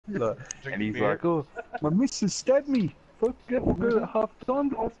Like, and he's like, oh, my missus stabbed me. Fuck, get we'll go at half time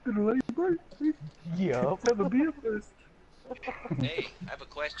to hospital, eh, bro? Yup. Have a beer first. Hey, I have a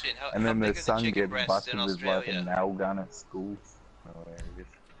question. And How then big the are the son chicken gets breasts busted in with like a Australia? nail gun at school. Hilarious.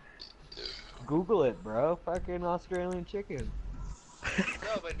 Google it, bro. Fucking Australian chicken.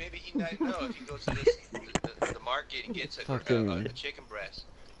 No, but maybe he might know if he goes to the market and gets a chicken breast.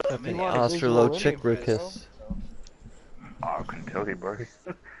 How Fucking many Australopithecus. Oh, I couldn't tell you, bro.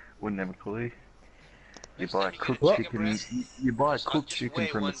 Wouldn't have a clue. You Next buy time you cooked get a chicken chicken. breast, You buy just cooked chicken weigh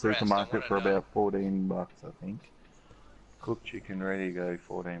from the one breast, I supermarket wanna for know. about $14, I think. Cooked chicken ready to go,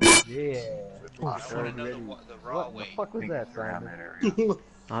 $14. Yeah. I wanna know the raw What the weight. fuck was that, Around Simon? that area.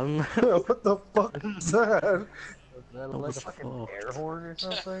 I'm What the fuck is that? Was that What like the a fucking fuck? air horn or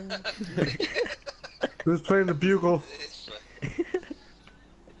something? Who's playing the bugle? It's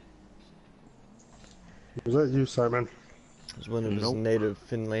Was that you, Simon? It's one of his Nope. native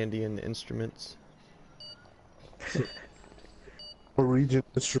Finlandian instruments. Norwegian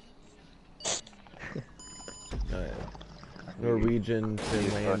instrument. Norwegian,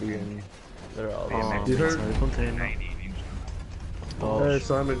 Finlandian, they're all the Oh, You same. heard? Oh, Hey,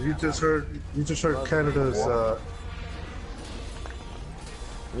 Simon, you just heard Canada's,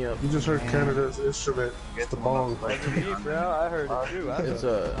 yep. you just heard Canada's instrument. It's the bong. Bro, I heard it too.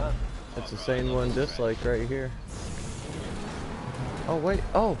 It's the same one dislike right here. Oh wait,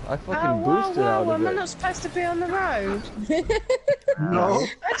 oh, I fucking Oh, boosted out whoa, of am I it. not supposed to be on the road? No.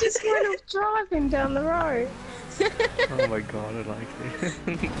 I just went off driving down the road. Oh my god, I like it.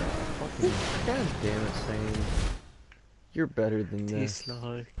 Fucking, god damn it, Sane. You're better than this.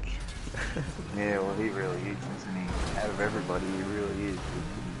 Yeah, well, he really is, isn't he? Out of everybody, he really is. He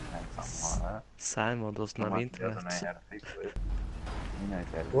couldn't have something like that. Simon doesn't Someone doesn't know how to fix it. He knows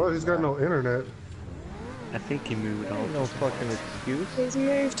how to Well, fix he's got that. no internet. I think he moved on. No fucking excuse. He's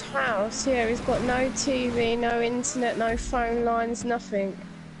moved house, yeah, he's got no TV, no internet, no phone lines, nothing.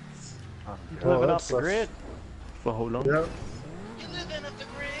 Living that off the sucks. grid. For how long? Yeah. You're living off the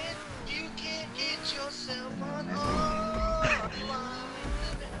grid. You can't get yourself online.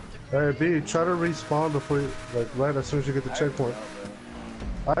 Hey, B, try to respawn before you, like, right as soon as you get the checkpoint.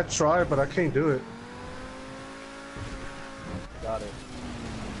 I tried, but I can't do it. Got it.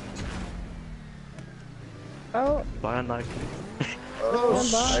 Oh, Bye, Nike. Oh,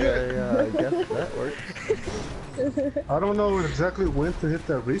 shit. I guess that works. I don't know exactly when to hit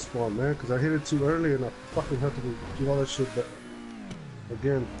that respawn, man, because I hit it too early and I fucking had to do all that shit back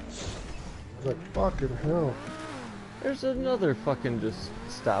again. I was like, fucking hell. There's another fucking just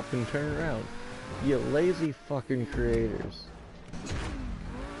stop and turn around. You lazy fucking creators.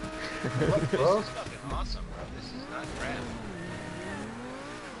 What, bro? This is fucking awesome, bro. This is not crap.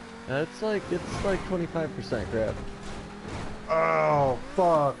 It's like 25% crap. Oh,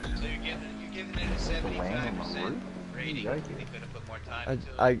 fuck. So you're giving it a 75% rating. You think you're gonna put more time into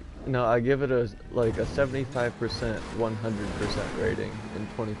it? I give it a 75% 100% rating and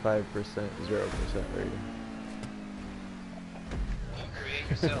 25% 0% rating. You create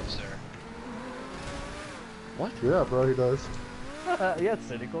yourself, sir. What? Yeah, bro, he does. Yeah,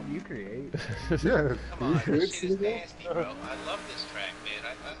 cynical. You create. Yeah. Come on, this shit is nasty, bro. I love this track,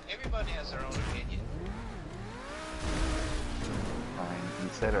 man. Everybody has their own opinion. Fine, you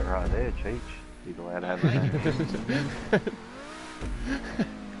said it right there, Cheech. He's allowed to have an opinion.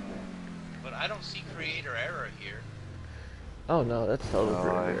 But I don't see creator error here. Oh no, that's totally Oh,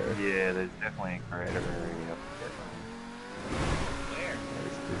 great. yeah, there's definitely a creator area up there. Where?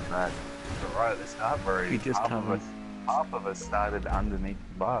 It's just bad. But right at the start, bro, half of us started underneath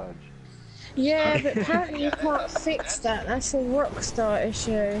the barge. yeah, but apparently you can't fix that. That's a Rockstar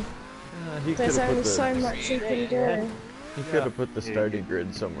issue. He There's could have only put so the much you can do. he could have put the starting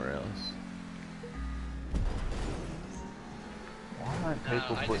grid somewhere else. Why aren't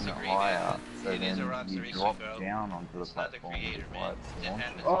people I putting it disagree, higher man. so It is then a Rockstar you issue, drop bro. down onto the It's not the platform creator, with man. lights It you want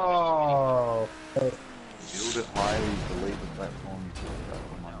happens. to. Oh. Build it higher, you delete the platform, you put the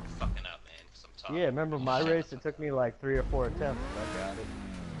platform I'm on. fucking up, man. 'Cause I'm talking. Yeah, remember my race? It took me like 3 or 4 attempts. I got it.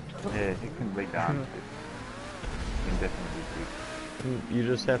 Yeah, it can be done. It can definitely be fixed. You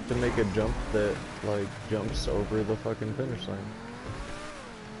just have to make a jump that jumps over the fucking finish line.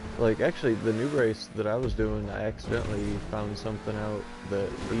 Like actually, the new race that I was doing, I accidentally found something out that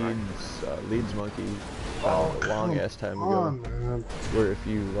Leeds Monkey found a long ass time ago. On, man. Where if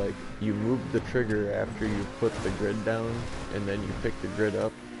you you move the trigger after you put the grid down, and then you pick the grid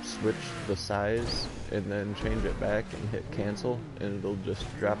up, switch the size, and then change it back and hit cancel, and it'll just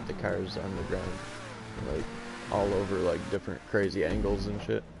drop the cars on the ground, all over different crazy angles and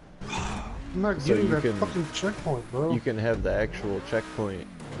shit. I'm not So getting you that can- fucking checkpoint, bro. You can have the actual checkpoint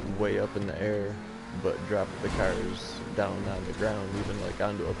way up in the air, but drop the cars down on the ground, even like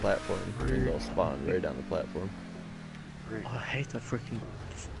onto a platform, and they'll spawn right on the platform. Oh, I hate that freaking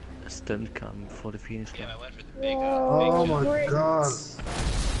stunt cam for the finish Yeah, line. I went for the Oh big my jump. god.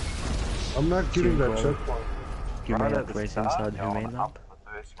 I'm not getting that Jingle. checkpoint. You may Right at have the race start, inside on Humane the Lab.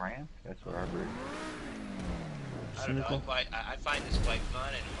 first ramp, that's where I broke. I don't know. Cynical. I find this quite fun,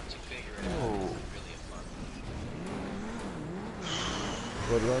 and once you figure it out, it's really a fun.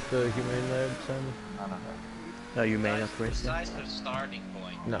 What about the Humane Lab, Simon? I don't know. No, you may have race Besides the starting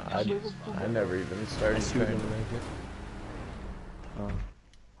point, No, that shit is fun. I never even started see trying them. to make it. Oh,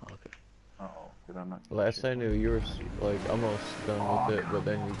 okay. Uh-oh, did I not? Last I knew, you were like almost done with it, but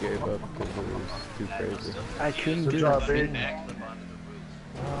then you gave up because it was too crazy. I couldn't Good do job, that babe. thing. Backflip onto the roof.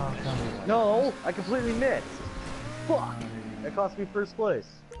 Oh, That shit is No, I completely missed. Fuck. That cost me first place.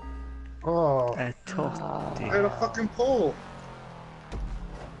 Oh, I thought I had a fucking pole.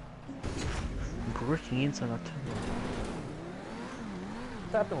 working inside that tunnel.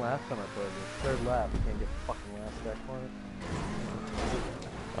 This happened last time I played this. Third lap, you can't get fucking last checkpoint.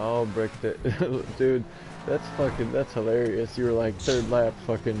 Oh, bricked it. Dude, that's hilarious. You were like third lap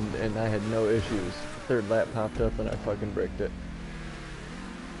fucking, and I had no issues. Third lap popped up and I fucking bricked it.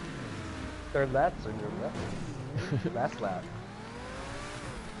 Third lap's in your left. Last lap.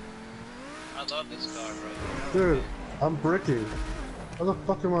 I love this car, bro. Dude, I'm bricking. How the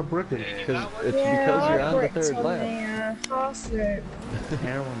fuck am I bricking? Because it's Yeah, because you're I on the bricked third on lap. the half loop.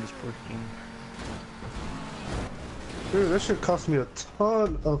 Everyone is working. Dude, that shit cost me a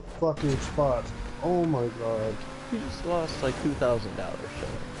ton of fucking spots. Oh my god. You just lost like $2,000,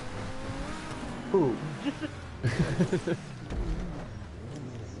 Shelly. Who?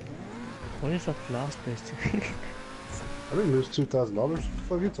 What is that last place to I didn't lose $2,000. What the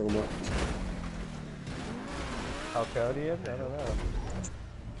fuck are you talking about? Alcodian? I don't know.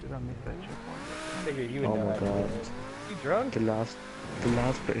 Did I miss that checkpoint? I figured you would Oh know my that. god. You drunk? The last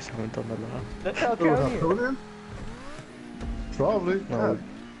place I went on the lap. That's Oh, Alcodian. Alcodian? Probably. No.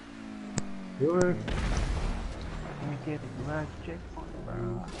 Yeah. Really? Let me get the last checkpoint, bro.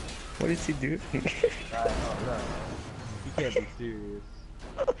 What is he doing? Oh no. You can't be serious.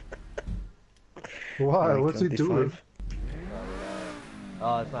 Why? Like What's he 25. doing?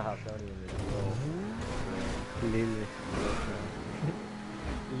 Oh, it's not Alcodian. Lil.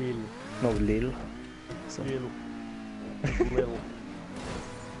 Lil. No, Lil. So, Lil. Lil.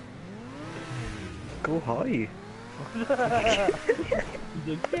 go high. He's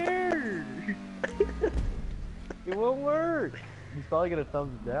like, "There." It won't work. He's probably gonna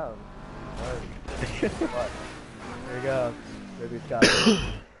thumbs it down. What? There you go. Maybe it's got it.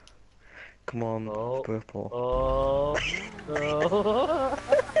 Come on, Oh. purple. Oh. Oh.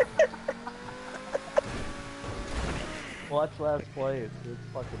 Watch last place. It's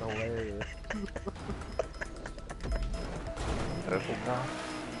fucking hilarious. Purple car?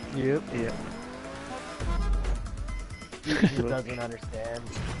 Yep. Yeah. He doesn't understand.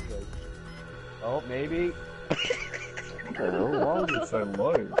 He's like, oh, maybe. What the hell? Why was it so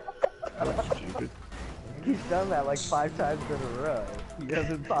low? That's stupid. He's done that like 5 times in a row. He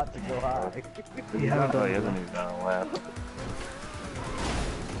hasn't thought to go high. Yeah, he hasn't even done a lap.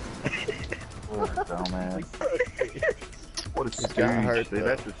 What a dumbass. What a It got hard, stooge. See, though.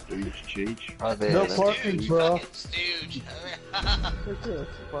 that's a stooge, Cheech. Right there. No that's parking, a stooge. bro. Fucking stooge.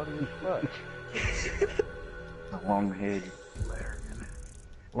 It's funny as fuck. Long-haired.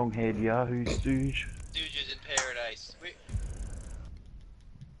 Long-haired Yahoo stooge. Stooges in paradise.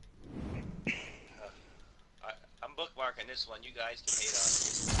 I'm bookmarking this one. You guys can hate on it.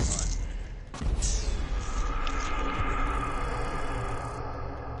 It's fun.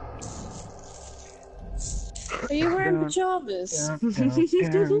 Are you wearing pajamas? No.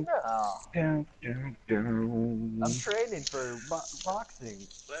 Down, down, down. I'm training for boxing.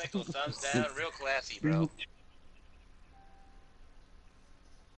 Clinical thumbs down. Real classy, bro.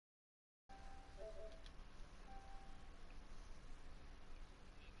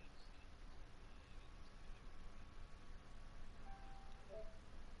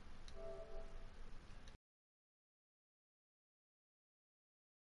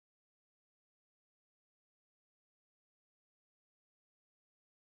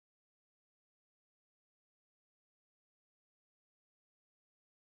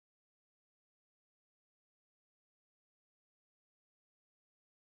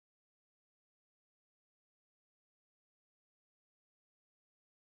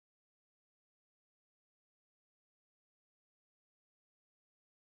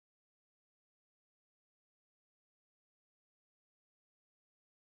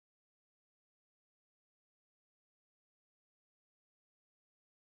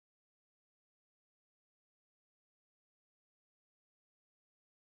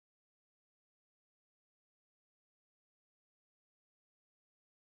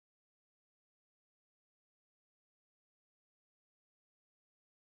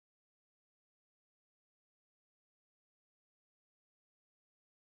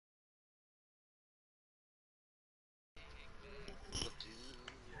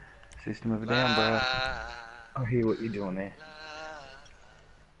 System of a Down, bro. I hear what you're doing there.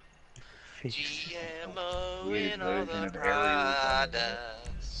 GMO Weird in all version the of aerials on there.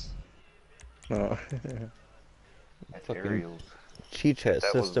 products. Oh. That's Fucking aerials. Cheech has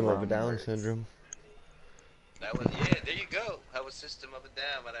That was System of a wrong Down word. syndrome. That was, yeah, there you go. That was System of a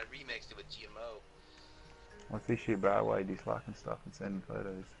Down, but I remixed it with GMO. What's this shit, bro? Why are you disliking stuff and sending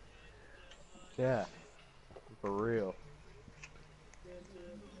photos? Yeah. For real.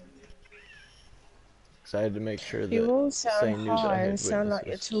 Excited to make sure You that all sound Say knew that I high had and sound like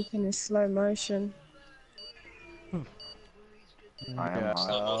you're witnesses. talking in slow motion. I am Yeah, high.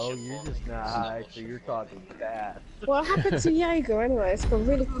 Slow oh, motion you're for just me. not Slow high, so motion you're for me. talking fast. What happened to Jaeger anyway? It's got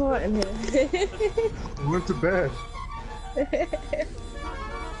really quiet in here. I went to bed.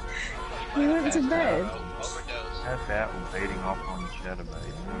 You went to Passed bed? out, overdose. How about we're beating off on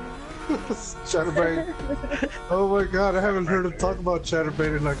Chatterbait? Chatterbait. Oh my god, I haven't heard him talk about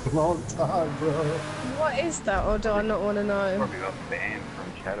Chatterbait in like a long time, bro. What is that, or do I not want to know? Probably got banned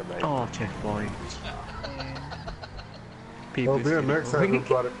from Chatterbait. Oh, checkpoint. Oh, People BMX still hasn't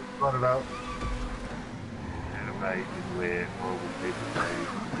going. brought it out. Chatterbait is where horrible people go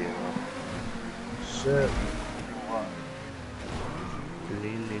to get off. Shit. What?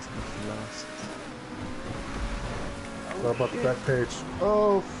 Lily's not lost. What about the back page?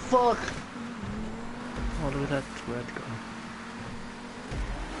 Oh, fuck! Oh, look at that red guy.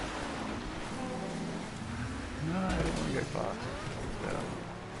 No, I don't want to go fast.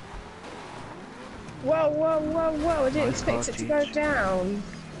 Whoa, whoa, whoa, whoa! I didn't Nice expect it to go cottage. down.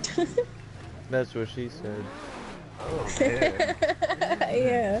 That's what she said. Oh, yeah.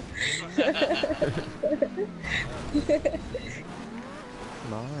 Yeah.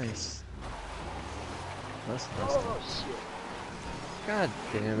 Nice. That's Oh, shit. God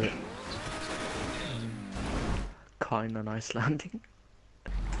damn it. kinda nice landing.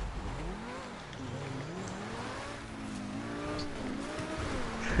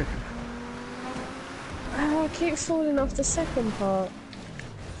 Oh, I keep falling off the second part.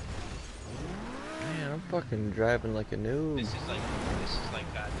 Man, I'm fucking driving like a noob. This is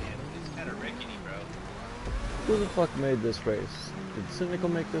like goddamn, it's kind of rickety, bro. Who the fuck made this race? Did Cynical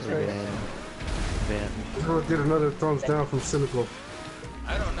make this race? Van. We're gonna get another thumbs down from Cynical.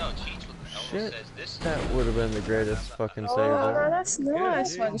 I don't know, Cheech almost Shit. says this. That would have been the greatest fucking save Oh, no, ever. that's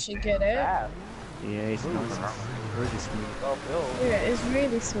nice once you get it. Fast. Yeah, it's nice. It's really smooth. Well built. Yeah, it's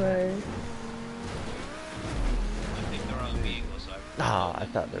really smooth. I think they're on vehicle, so Ah, I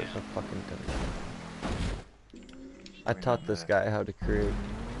thought there was a fucking thing. I taught this guy how to create.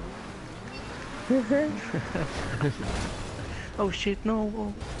 Oh shit, no.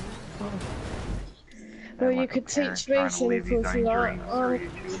 Oh. Well, Sound you like a could parent teach trying me to live his Cynical own like dreams I'm through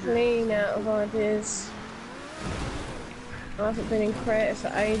your children. clean out of ideas. I haven't been in creative for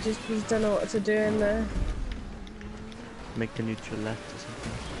ages because I don't know what to do in there. Make the neutral left or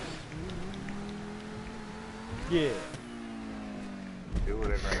something. Yeah. Do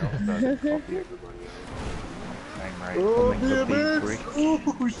what everyone else does and copy everybody else. Same rate. Oh, Make the big BMX! brick.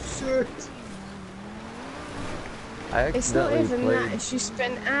 Oh, shit! I It's not accidentally even played. that, it's you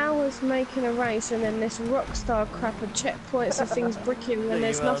spend hours making a race and then this rockstar crap of checkpoints and things bricking when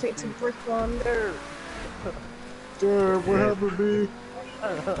there's nothing to brick on. Damn, what happened to me?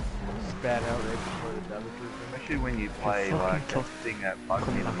 Spat out right before the double system. Especially when you play fucking like that tough. thing that bugs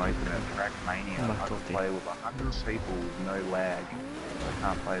me the most about Trackmania. Come back I can off play with 100 people with no lag. I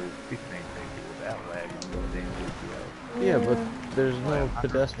can't play with 15 people without lag on goddamn GTA. Yeah, but there's Like, no 100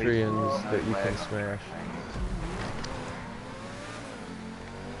 pedestrians people with no that you lag can on smash. Trackmania.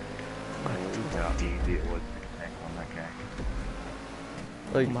 Well, look how easy it was to connect on that game.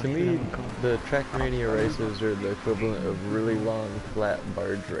 Like, Oh to my me, God. the Trackmania races are the equivalent of really long, flat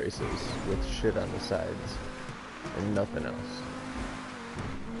barge races with shit on the sides and nothing else.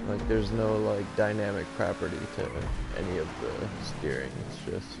 Like, there's no, like, dynamic property to any of the steering.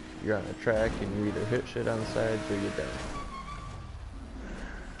 It's just, you're on a track and you either hit shit on the sides or you don't.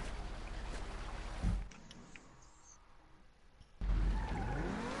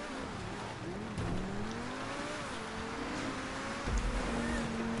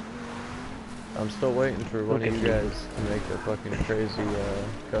 I'm still waiting for one of you guys to make a fucking crazy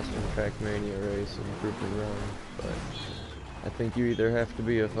custom Trackmania race and group and run, but I think you either have to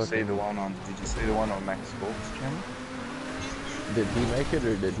be a Did you see fucking... the one on? Did you see the one on Max Sports channel? Did he make it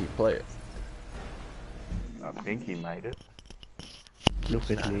or did he play it? I think he made it. Look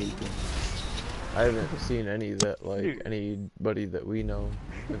at Lily. I haven't seen any that, like, anybody that we know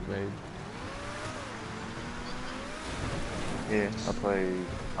have made. Yeah, I played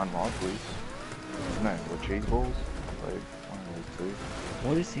Unlikely. No, what cheese balls? I played One of those two.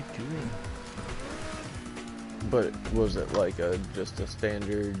 What is he doing? But was it like just a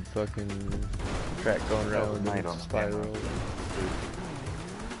standard fucking track going That was around made and on spiral?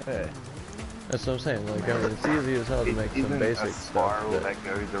 Hey. That's what I'm saying. Like, I mean, it's easy as hell to make some Isn't basic a stuff. spiral that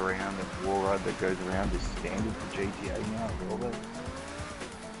goes around and wall ride that goes around is standard for GTA now as well, though?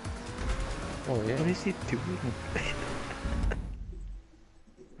 Oh yeah. What is he doing?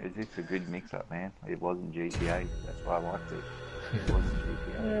 It's just a good mix-up, man. It wasn't GTA, that's why I liked it. It wasn't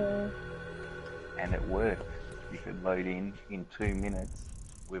GTA. And it worked. You could load in 2 minutes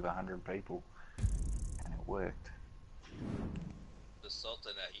with 100 people, and it worked. The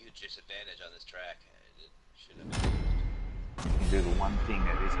Sultan a huge disadvantage on this track. It should have been. You can do the one thing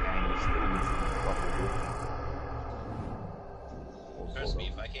that this game is still missing, proper Trust me,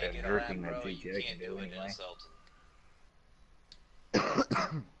 if I can't get a lap, bro, you GTA can't do it in a Sultan.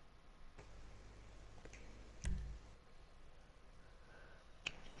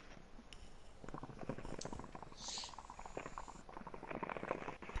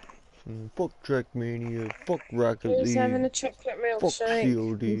 Fuck Trackmania, fuck Rocket Who's having a League, chocolate fuck milkshake?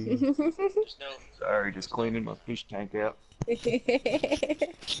 COD. There's no. Sorry, just cleaning my fish tank out.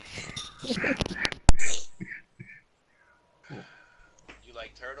 You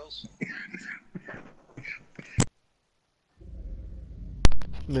like turtles?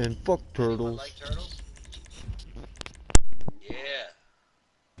 Man, fuck Anyone turtles. like turtles? Yeah.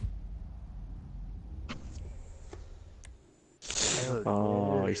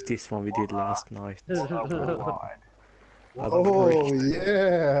 Oh, is this one we did last night? Worldwide. Oh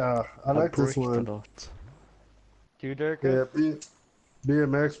yeah, I like this bricked one. a lot. Two Durka? Yeah,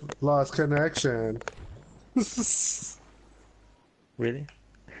 BMX lost connection. Really?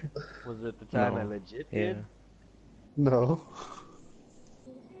 Was it the time I No. legit Yeah. did? No. Oh,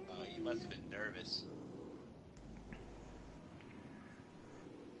 you must have been nervous.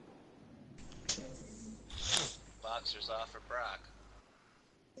 Boxers off for Brock.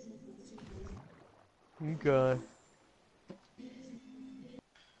 Okay.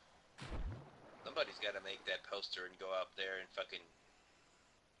 Somebody's got to make that poster and go out there and fucking.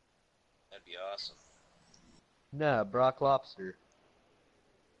 That'd be awesome. Nah, Brock Lobster.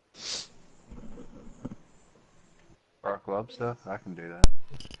 Brock Lobster, I can do that.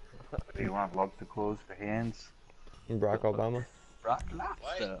 Do you want lobster claws for hands? Barack Obama. Brock Why?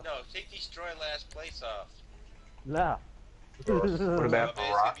 Lobster. No, take destroy last place off. Nah. What about Nobody's gonna be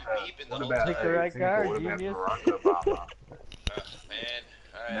Barack? beeping the What whole about Pick time. the right car, what about genius. Barack Obama? Man,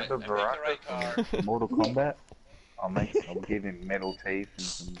 alright, Remember I picked the Baraka right car. from Mortal Kombat? I'll give him metal teeth and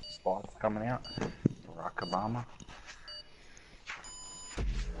some spikes coming out. Barack Obama.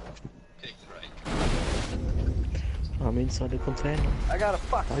 Pick the right car. I'm inside the container. I got a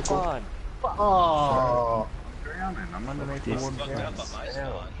fuck spawn. Oh. I'm drowning. I'm underneath the This water. Fucked up on my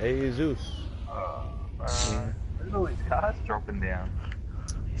spawn. Hey Zeus. Look at all these cars dropping down.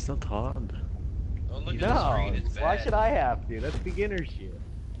 It's not hard. Don't look at the No, screen, it's bad. why should I have to? That's beginner shit.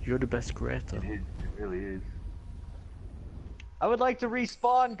 You're the best creator. It is. It really is. I would like to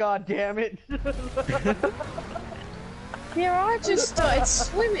respawn, goddammit! Yeah, I just started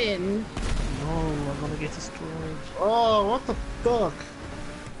swimming. No, I'm gonna get destroyed. Oh, what the fuck?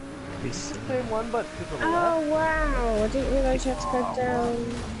 This. Same one, but to the left. Oh wow, I didn't realise you had to go down.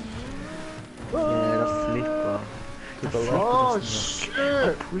 Yeah, the flipper. To the flipper left. Oh doesn't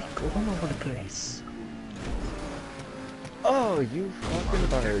work. shit! Brick all over the place. Oh, you fucking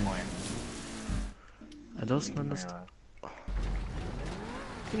bard. I don't understand.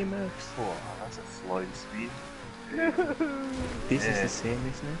 Max. Oh, that's a slow speed. This is Yeah. the same,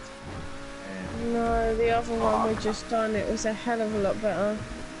 isn't it? And No, the other one we just done, it was a hell of a lot better.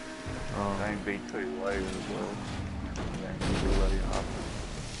 Oh. don't be too low as well. You don't need to be low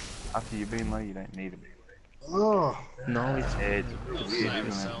after you've been low, you don't need to be low. Oh. No, it's Yeah, it's No, weird,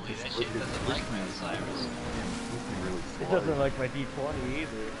 Cyrus isn't it? only. That shit doesn't like my Cyrus. It's really It slow. doesn't like my D20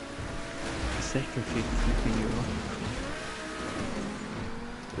 either. the second flip flipping you off.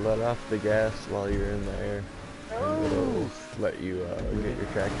 Let off the gas while you're in the air. And it'll let you get your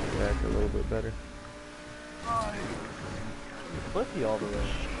traction back a little bit better. Flippy all the way.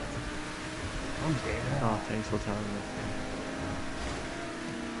 Oh, thanks for telling me.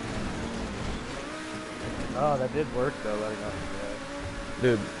 Oh, that did work though, letting off the gas.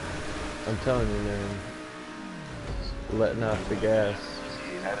 Dude, I'm telling you, man. Letting off the gas.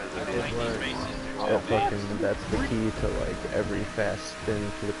 How does I it don't like work? these races. They're That too big. fucking, that's the key to like every fast spin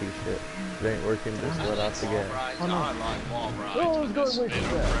flippy shit. If it ain't working, just let off the gas. I like wall rides, Oh, it's but this going way too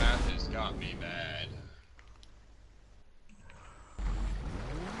spinner fast. crap has got me mad.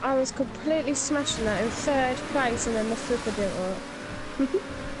 I was completely smashing that in third place, and then the flipper didn't work.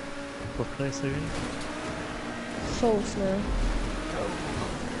 What place are you in? Fourth now.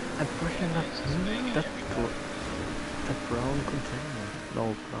 I'm pushing that brown container.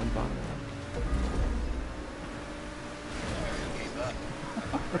 No, brown banner.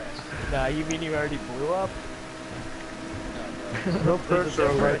 Nah, you mean you already blew up? No pressure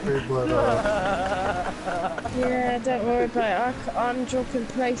on my face, but Yeah, don't worry about it. I'm dropping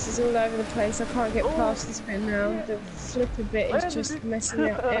places all over the place. I can't get past this bit now. The flipper bit is just messing me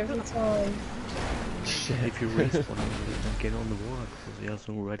up every time. If you race one, you can get on the water because he has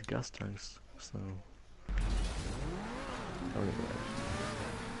some red gas tanks. So.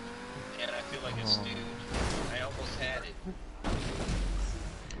 And I feel like a stooge. I almost had it.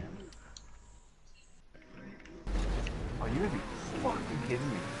 Oh, you would be fucking kidding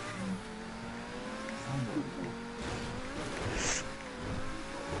me.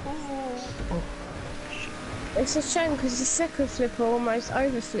 It's a shame because the second flipper almost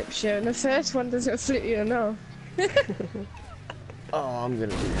overflips you, and the first one doesn't flip you enough. Oh, I'm gonna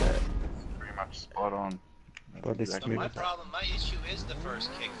do that. Pretty much spot on. But it's exactly My what that- problem, my issue is the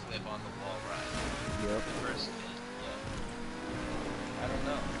first kickflip on the wall ride. Yep. The first spin, yeah. I don't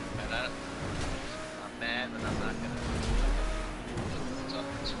know. And I'm mad, but I'm not gonna.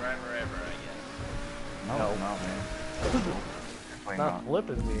 It's forever ever, I guess. No, No. no, man. It's not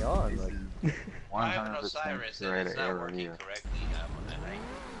flipping me on. Like, I have an 100% Osiris and creator it's not error working here. correctly.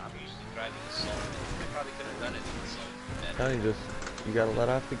 I'm usually driving a Soul. I probably could have done it in the Soul better. No, you gotta let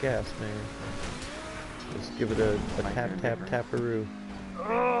off the gas, man. Just give it a tap-tap-taparoo.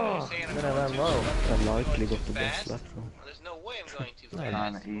 You're saying I'm then going I'm too low. slow? I I'm likely going got too the best fast? lap though. Well, there's no way I'm going too No, fast.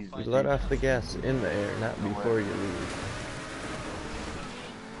 kinda easy. We'll You find let out. off the gas in the air, not before you leave.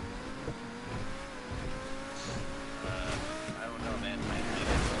 I don't know, man. I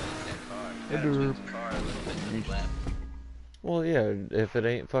gotta roll that car. You gotta tweak the car a little bit to the left. Well, yeah, if it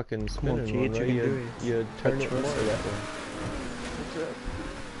ain't fucking Come on, spinning one Cheech, way, you can do it. you turn I it more trust that you. way.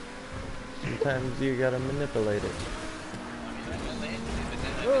 Sometimes you gotta manipulate it. I mean, I landed it, but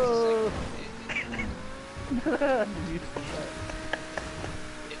then I Whoa.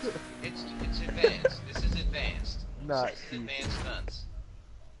 missed it's advanced. This is advanced. Not This is advanced stunts.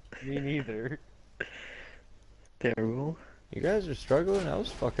 me neither. Terrible. You guys are struggling? I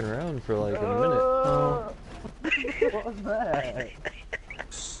was fucking around for like a minute. Oh. What was that? I mean,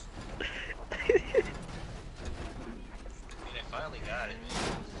 I finally got it,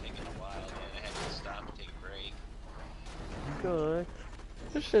 man. It's taking a while, man. I had to stop and take a break. Good.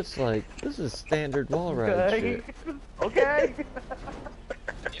 This shit's like, this is standard wall ride Okay. shit. Okay.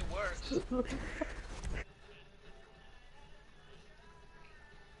 It works.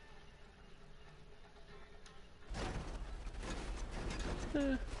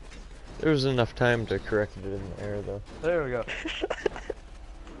 There was enough time to correct it in the air though. There we go.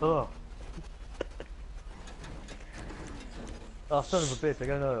 Oh. Oh, son of a bitch! I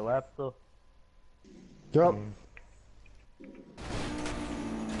got another lap still. Yep.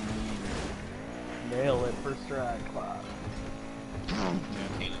 Nail it first try. Wow.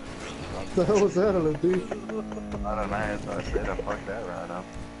 What the hell was that, LFD? I don't know, that's what I said. I fucked that right up.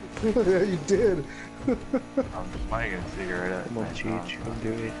 Yeah, you did. I'm just making a cigarette at Come on, the same time, Cheech, you so can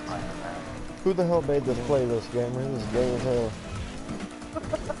do it. I'm fine with that. Who the hell made this playlist, gamer? This is gay as hell. I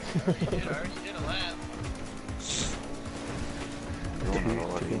already did a lap. Doing it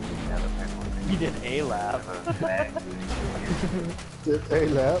already. Now the people You did a lap. have a bag doing Did a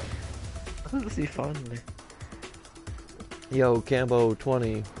lap. See, finally. Yo, Cambo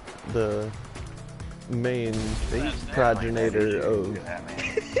 20, the main progenitor of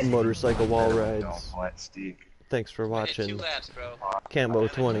motorcycle wall rides. Flat stick. Thanks for I did 2 watching. laps, bro. Cambo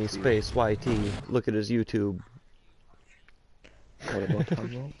 20 space YT. Look at his YouTube. What about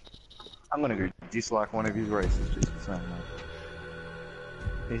Thong? I'm gonna go dislike one of his races just for saying that.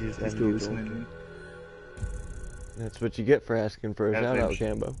 This is He's still listening to me. That's what you get for asking for a How's shout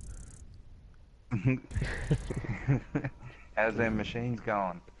them out, Cambo. How's them machines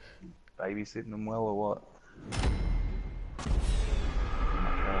going? Babysitting them well or what? I'm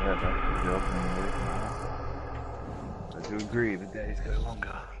not sure how that job can work. I do agree, the days go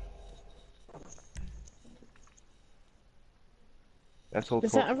longer. That's all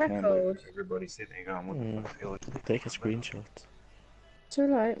Is talk that a for Cambo. record? Everybody's sitting there going, what the fuck feel it? Take a screenshot. It's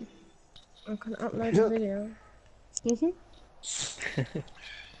alright. I can upload a video.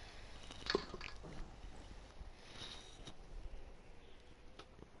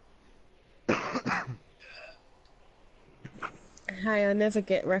 Hey, I never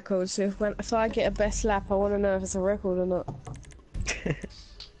get records, so if I get a best lap, I want to know if it's a record or not.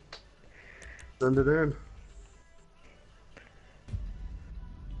 Send it in.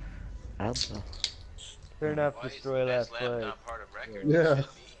 Alpha. Turn up, Why is destroy the that best lap place. not part of record? Yeah. It should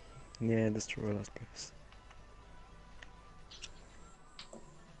be. Yeah, destroy last place.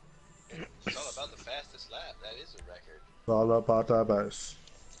 It's all about the fastest lap. That is a record. It's all about that bass.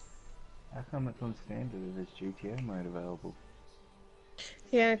 How come it's on standard if there's GTA mode available?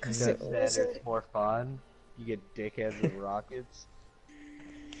 Yeah, because it Because wasn't. it's more fun. You get dickheads with rockets.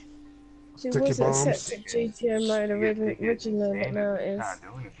 It Sticky wasn't set bombs. to GTA mode You get tickets originally, but now standard, it you is. can't do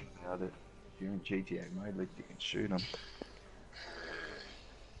anything about it. If you're in GTA mode, at least you can shoot them.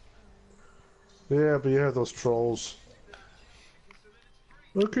 Yeah, but you have those trolls.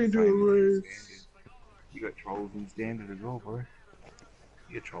 Okay, do Same a as race. standard. You got trolls in standard as well, bro.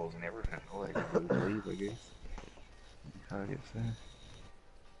 You get trolls in everything. All they can do is leave, I guess. Targets there.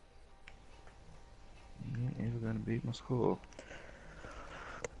 You ain't ever gonna beat my score.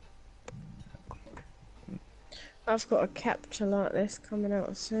 I've got a capture like this coming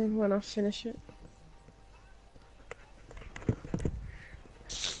out soon when I finish it.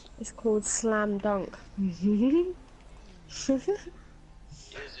 It's called Slam Dunk. Is it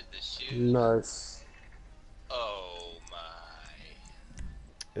the shoes? Nice. Oh my.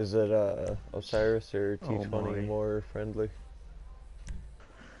 Is it Osiris or Oh T20 boy. more friendly?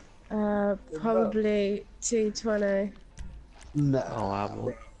 Probably 220. Nah. Oh, I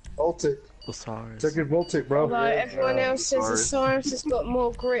will. Voltic. Osiris. Check your Voltic, bro. Although everyone else says sorry. Osiris has got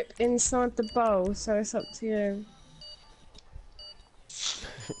more grip inside the bowl, so it's up to you.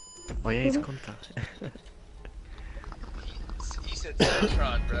 Oh yeah, it's contact. He said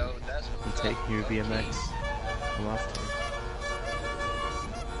Cytron, bro. That's what I'm we taking your BMX. I'm after.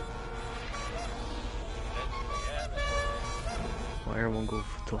 Yeah, man. Why everyone go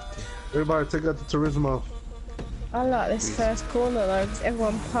for Totti? Everybody take out the Turismo. I like this first corner though, because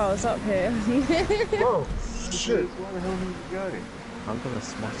everyone piles up here. Whoa, shit. Where the hell did you go? I'm gonna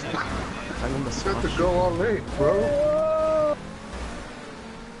smash it. I'm gonna Got smash to it. go all late, bro. Whoa!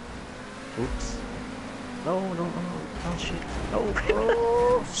 Oops. No, no, no, no. Oh shit. No.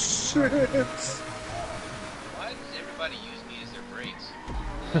 Oh, shit. Why does everybody use me as their brakes?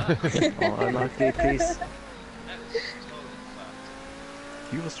 Oh, unlucky, please. That is totally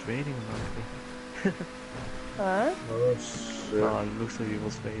fucked. He was waiting unlucky. Huh? Oh, shit. Oh, it looks like he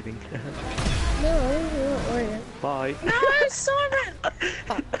was waiting. No, you're not waiting. Bye. No, Simon!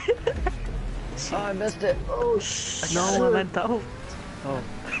 Oh, I missed it. Oh, shit. No, I went out. Oh,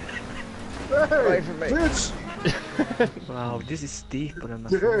 Hey, for me. bitch. wow, this is deeper than I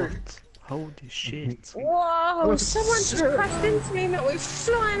Dick. thought. Holy shit. Whoa! Oh, Someone just shit. crashed into me and that was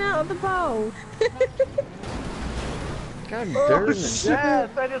flying out of the bowl. God Oh, darn it. shit. Yes,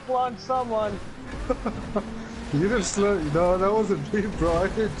 I just launched someone. You didn't slow. No, that wasn't me, bro. I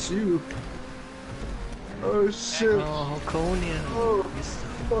hit you. Oh, shit. Oh, Conia. Oh. You son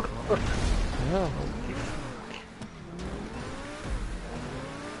of a gun. Yeah. Holy fuck.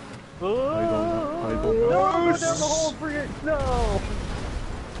 Oh, I no, go go Oh, down the hole for your... No!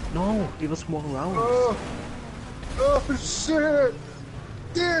 No, it was more rounds. Oh, oh shit.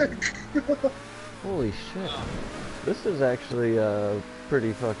 Dick. Holy shit. This is actually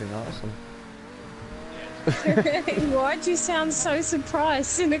pretty fucking awesome. Why'd you sound so surprised,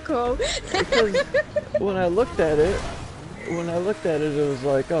 cynical? Because when I looked at it, it was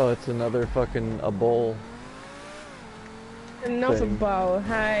like, oh, it's another fucking a bowl. Another Thing. bowl.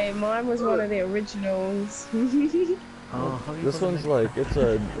 Hey, mine was one of the originals. Oh, how you This gonna one's make like, it's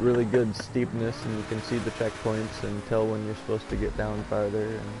a really good steepness and you can see the checkpoints and tell when you're supposed to get down farther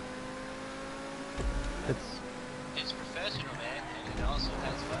and it's It's professional, man, and it also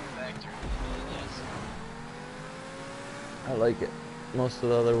has fun factor. Yes. I like it. Most of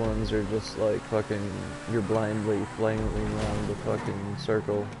the other ones are just like fucking, you're blindly flailing around the fucking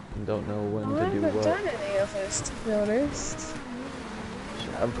circle and don't know when I to do haven't what. done any others, to be honest.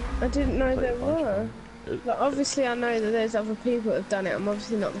 I've I didn't know played there a bunch of were. them. Like, obviously, I know that there's other people that have done it. I'm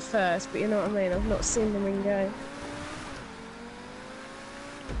obviously not the first, but you know what I mean? I've not seen them in game.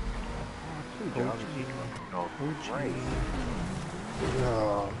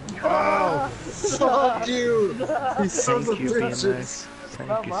 Oh, oh, fuck you. These sons of Thank you, bitches. BMX. Thank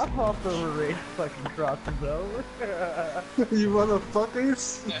Not you my so fault the race fucking crosses over. You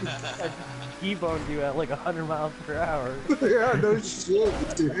motherfuckers. T-boned you at like 100 miles per hour. Yeah, no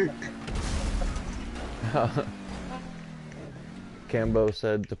shit, dude. Cambo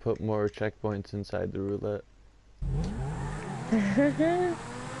said to put more checkpoints inside the roulette.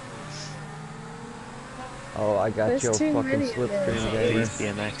 Oh, I got There's your too fucking many of slip them. screen Please,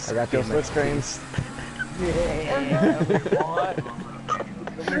 game. BMX. I got your slip BMX, screens. Yeah, we want.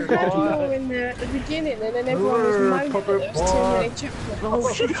 Come I here, had boy. more in there at the beginning, and then everyone was moaning that there was too many checkpoints.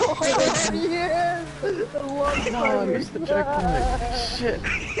 Oh, yes! I love No, I missed the checkpoint. Shit.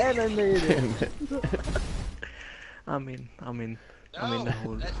 And I made it. Damn it. I'm in No, the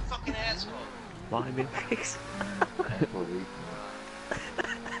hole. that fucking asshole. Why me fix? That's what he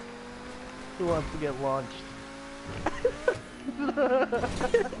Who wants to get launched?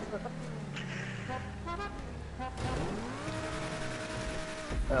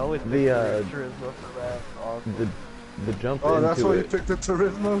 I always pick The, Turismo for that. Awesome. The jump Oh, that's into why you it. picked the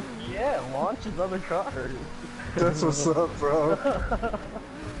Turismo? Yeah, it launches other cars. That's what's up, bro.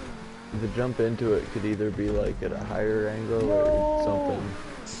 The jump into it could either be like at a higher angle or something,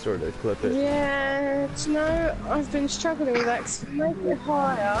 sort of clip it. Yeah, do you know, I've been struggling with that 'cause if you make it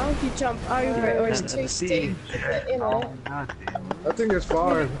higher, you jump over it, or it's too steep to get in it. Oh, God damn. I think it's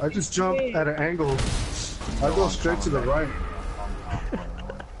fine. I just jump at an angle. I go straight to the right.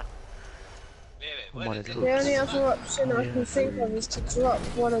 Wait, What what is is it? it? The only other option I can think of is to drop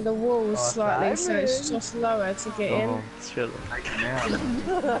one of the walls Oh, slightly so it's Simon! just lower to get in. Oh, shut up. Take him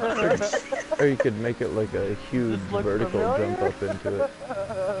out. Or you could make it like a huge This looks vertical familiar. jump up into it,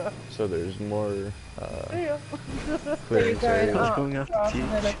 so there's more Yeah. So you're clearance going area. up going up the rather teach.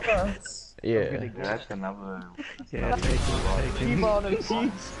 than across. Yeah. That's another. Yeah, take Keep him. on and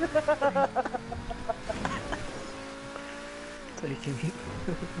teach. Take him.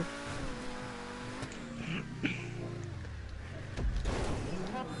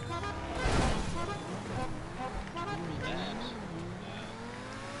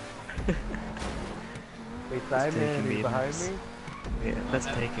 Wait, taking Simon, me he's behind in. me? Yeah, let's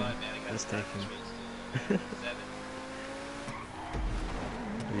I'm take having him. fun, man. I got Let's stuck take on him. the streets still.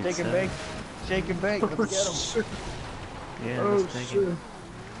 7. Shake and bake. Shake and bake. Let's get him. Shit. Yeah, Oh, let's take shit. him.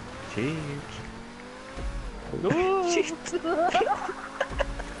 Cheers.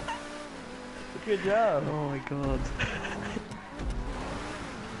 Good job. Oh my god.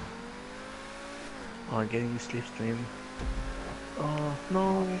 Oh, I'm getting slipstream. Oh,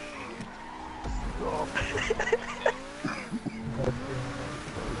 no.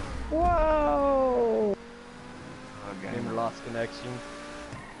 Whoa! Gamer lost connection.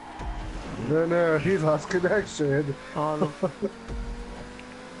 No, he lost connection. Oh, look.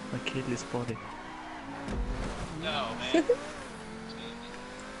 My kid is spotted. No, man. Please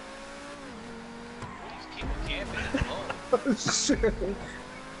keep him camping at the moment. Oh, shit. Trying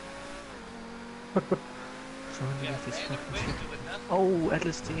to Yeah, get this man, they're fucking quick shit. doing nothing. Oh,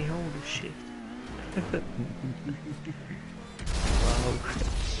 LSD, holy shit. Wow.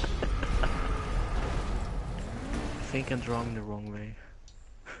 I think I'm drawing the wrong way.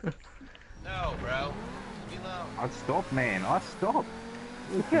 No, bro. Leave me alone. I stopped, man. I stopped.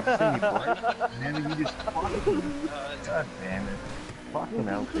 You see me break, and then you just fucking. God damn it. Fucking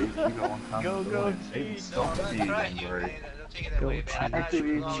hell, Chief. You go on something. Go, go, Even Chief. stop I'm you not trying then, to, bro. man. Don't take it that Go, way, man. I'm not Actually,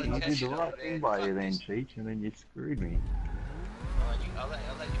 shooting all you did the intention right of thing it, by man. you Fuck then, this. Cheech, and then you screwed me. I'll let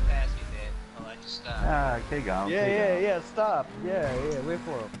you pass me, man. I'll let you stop. Ah, keep going. Yeah, keep yeah, going. yeah, stop. Yeah, wait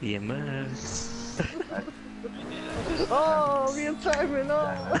for him. EMS. Oh, me and Simon,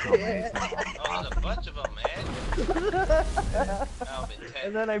 That's oh! what Yeah. Oh, there's a bunch of them, man. Oh, I'm intense.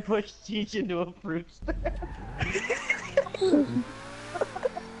 And then I pushed Teach into a fruit stand.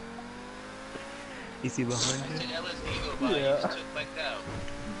 Is he I behind said you? LSD go by, you Yeah. just took back out.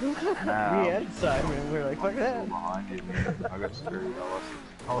 Nah, Me and Simon, we're like, fuck still that. behind you, man. I got screwed. I lost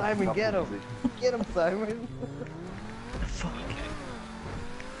Simon, couple get him. positions. Get him, Simon. Fuck.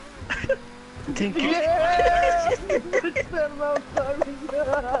 Okay. Thank you. Yeah! Push them out, Simon.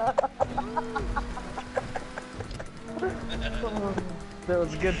 That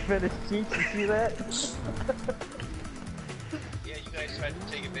was a good finish, Teach. You see that? Yeah, you guys tried to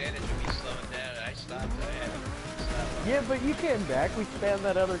take advantage of me slowing down, and I stopped. I had to stop. Yeah, but you came back. We spanned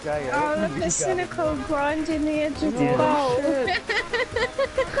that other guy Oh, out. look, You the got cynical grinding the edge of the Yeah. bowl.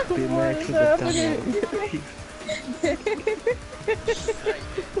 Be What back is to the happening? tunnel.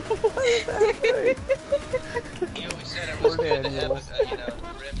 He always said I was good to have a, you know,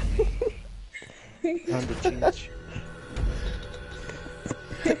 rip. On the teach.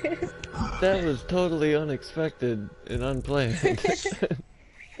 That was totally unexpected and unplanned.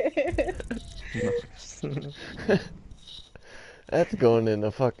 That's going in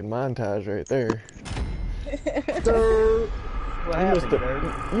the fucking montage right there. What You missed, happened,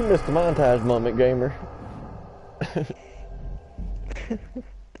 nerd? you missed the montage moment, gamer.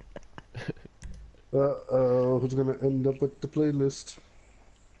 Uh-oh, who's gonna end up with the playlist?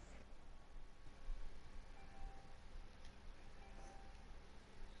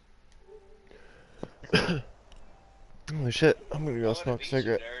 Holy shit, I'm gonna go I wanna smoke a beat you,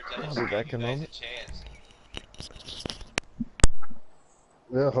 cigarette. nerds. I I'll just be back gave in a you guys moment. a chance.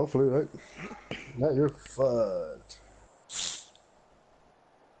 Yeah, hopefully, right? Now you're fucked.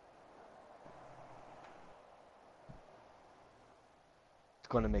 It's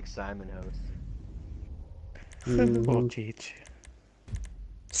gonna make Simon host. Oh, Mm-hmm. GG.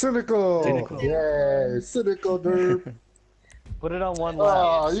 Cynical! Cynical. Yay! Cynical, derp! Put it on one lap.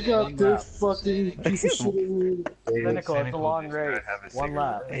 Oh, you got One lap. this fucking piece of shit in me. Cynical, it's a long just go race. have a One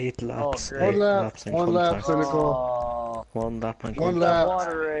lap. cigarette. 8 Oh, laps, great. 8 One lap, laps and one lap, contact. Cynical. Oh, 1 lap and One it's contact. that lap.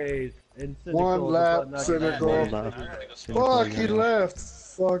 water race. And One Cynical, lap, the butt Cynical. 1 lap. Cynical, Fuck, he yeah. left.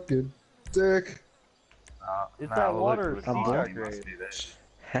 Fucking dick. It's that water look, sea I'm shark he must race. be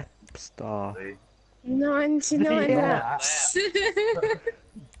there. Hepstar. See? 99 Yeah. laps. One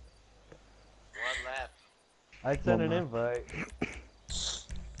lap. I sent an One lap. invite.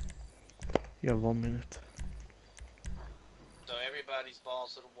 You have 1 minute. So everybody's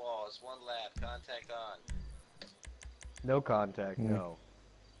balls to the wall. It's one lap. Contact on. No contact, no.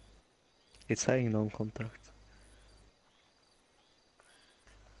 It's saying non-contact.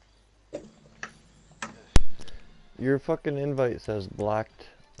 Your fucking invite says blocked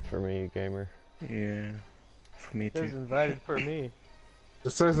for me, gamer. Yeah. For me It says too. invited for me. It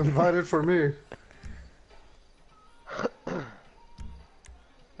says invited for me.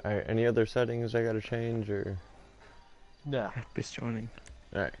 Alright, any other settings I gotta change or? Nah. Hep is joining.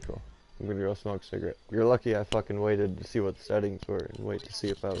 Alright, cool. I'm gonna go smoke a cigarette. You're lucky I fucking waited to see what the settings were and wait to see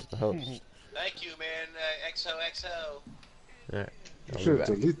if I was the host. Thank you, man. XOXO. Alright, You I'll be should back.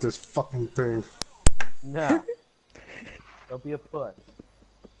 delete this fucking thing. Nah. Don't be a puss.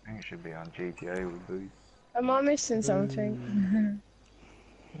 I think it should be on GTA with booze. Am I missing something?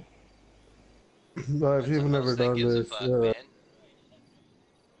 No, I've even never done this. Fuck, Yeah. man.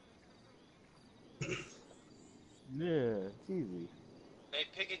 Yeah, it's easy. Hey,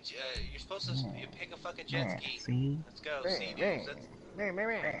 pick a. You're supposed to you pick a fucking jet ski. See? Let's go. See, dudes.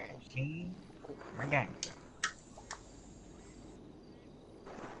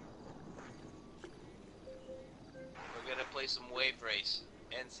 We're gonna play some wave race,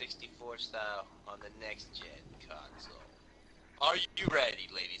 N64 style, on the next gen console. Are you ready,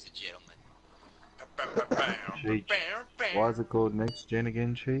 ladies and gentlemen? Cheech. Why is it called Next Gen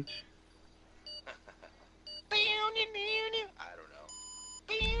again, Cheech? I don't know.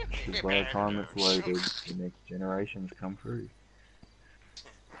 Because by the time it's loaded, the next generations come through.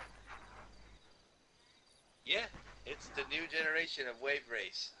 Yeah, it's the new generation of wave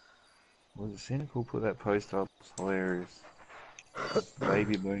race. Was it Cynical put that post up? It's hilarious.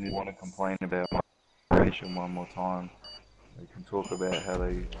 Baby boomers want to complain about migration one more time. They can talk about how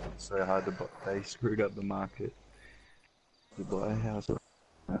they it's so hard to buy, they screwed up the market to buy a house.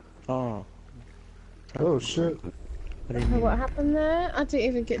 Oh. Oh shit. What do you mean? What happened there? I didn't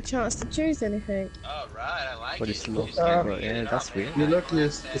even get a chance to choose anything. All right, I like But it. it's low. You just gotta But get yeah, it that's on, man. weird. You're lucky Like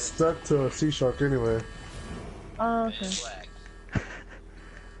it's that. stuck to a sea shark anyway. Oh, Man, okay. flag.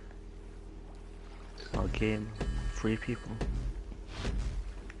 Our game. 3 people.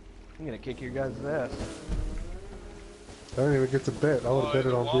 I'm gonna kick your guys' ass. I didn't even get to bet. I would have bet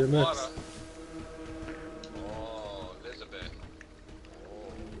it on BMX. Oh, Elizabeth.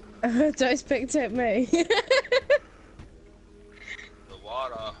 Don't spectate me. The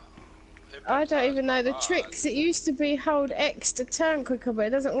water. I don't even know the tricks. It used to be hold X to turn quicker, but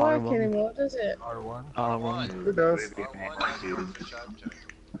it doesn't work R1. anymore, does it? R1. R1. It does. Whatever your handbrake is,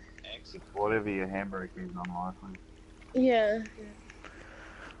 X. it's whatever your handbrake is unlikely. Yeah.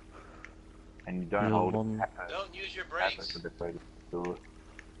 And you don't No hold one- it. Tap it. Don't use your Tap it brakes. for the way to do it.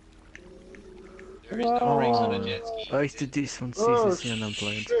 There is no brakes on a jet ski. I used to do this on Oh CCC and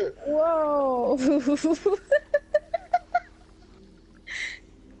unplugged. shit. Whoa.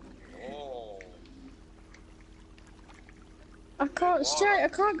 Oh. I can't straight. I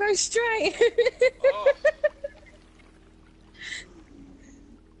can't go straight. Oh.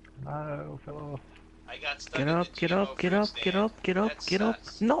 No, fell off. I got stuck Get in up, the get GMO up, get fruit up, stand. get up, get up, That get up.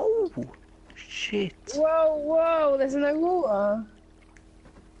 sucks. No! Shit. Whoa, whoa. There's no water.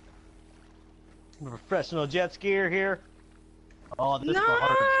 I'm a professional jet skier here. Oh, this is No! the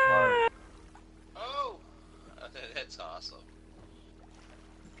hardest part. Oh. That's awesome.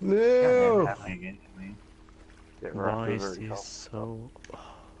 No. Happening again to me. Get right Why is over it. this so...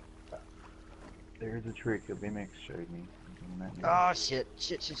 There is a trick a BMX showed me. Oh shit,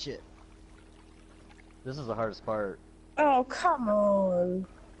 shit, shit, shit. This is the hardest part. Oh, come on.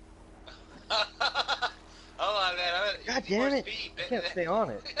 Hold on, man. God damn it! I can't stay on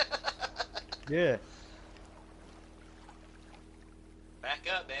it. Yeah. Back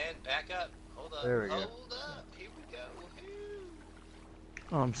up, man. Back up. Hold up. There we go. Hold up. Here we go.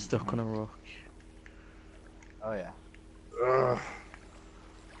 I'm stuck on a rock. Oh yeah. Ugh.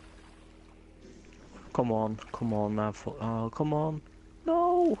 Come on now. Oh, come on.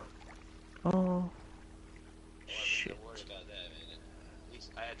 No. Oh. Shit. Don't worry about that, man. At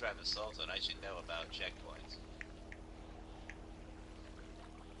least I drive a Salto and I should know about checkpoints.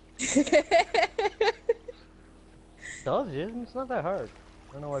 Told you, it's not that hard.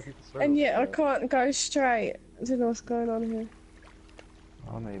 I don't know why people struggle. And yet I with can't go straight. I don't know what's going on here.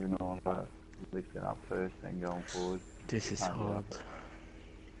 I'm even on about lifting up first and going forward. This is Can't get hard. up it.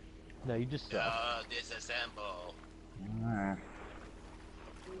 No, you just suck. Disassemble. Nah.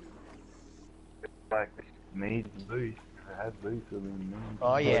 Like, needs boost. I have boost within me.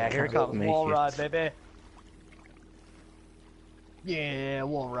 Oh yeah, here it comes. Make Wall it. ride, baby. Yeah,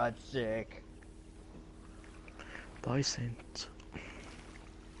 wall ride sick. Bye, Saint.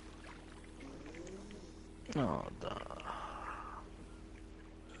 Oh, da.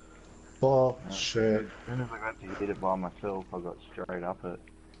 Bullshit. As soon as I got to hit it by myself, I got straight up it.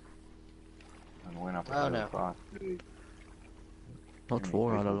 And went up it Oh, really no. fast too. Not Many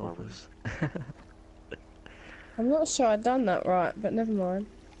four out people of probably. us. I'm not sure I've done that right, but never mind.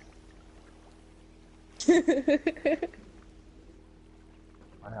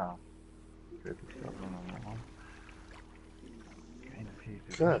 Wow. Good stuff on that one. Gained a few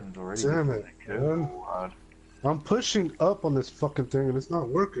God positions already. damn This it, is a man. curveball hard. I'm pushing up on this fucking thing and it's not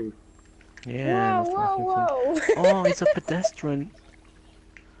working. Yeah, whoa, not whoa, working. whoa! Oh, it's a pedestrian.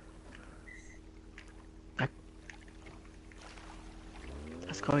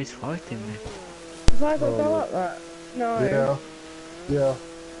 This guy is fighting me. Have I got to go Oh, up that? No. Yeah. Yeah.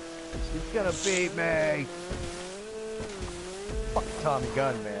 He's gonna beat me. Fuck Tommy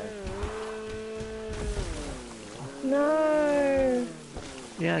Gun, man. No.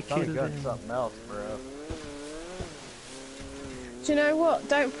 Yeah, I Tommy killed Gun's him. something else, bro. Do you know what?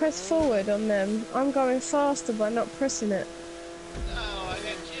 Don't press forward on them. I'm going faster by not pressing it. No, I got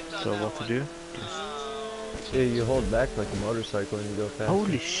chipped on So that what to one. do? Oh, Yeah, you hold back like a motorcycle and you go fast.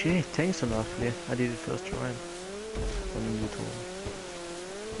 Holy shit, thanks a lot, yeah. I did it first try. When you told me.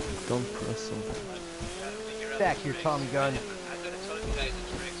 Don't press something. gotta figure out Back the here, tricks. Tommy Gun. I could have told you guys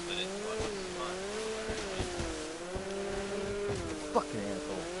the tricks, but it wasn't fun. Fucking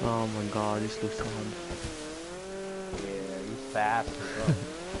asshole. Oh my god, this looks hard. Yeah, he's fast as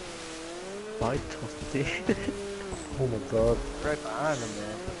Bye, Totti. Oh my god. right behind him,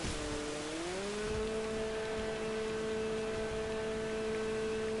 man.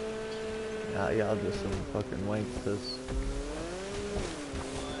 Yeah, y'all just some fucking wank this.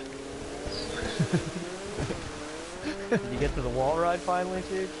 Did you get to the wall ride finally,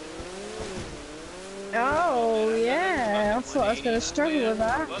 Chief? Oh, yeah. I thought I was going to struggle with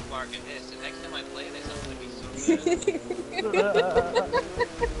that. Bookmarking this. The next time I play this, I'm gonna be so good.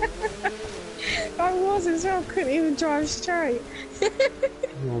 I was as well. Couldn't even drive straight.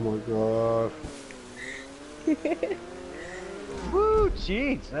 Oh my god. Woo,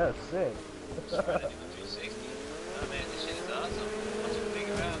 jeez, that's sick. Just trying to do the 360. Oh man, this shit is awesome. Once you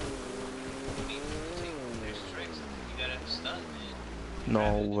figure out, I mean, there's tricks. You gotta stun, man. No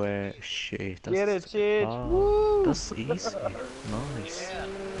way, shit. That's Get it, Chich. ah, Woo! that's easy. Nice. Yeah.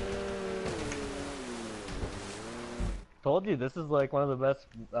 Told you, this is like one of the best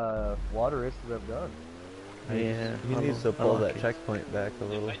water races I've done. Yeah. He I needs to love- I pull like that it. checkpoint back a If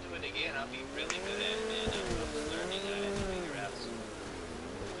little. I do it again, I'll be really good at it, man. I'm just learning. I have to figure out some,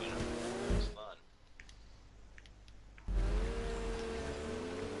 you know, it's fun.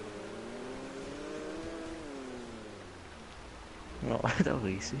 No, that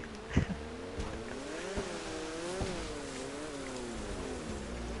was easy.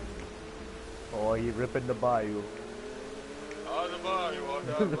 Oh, you ripping the bayou. On the bar, you walk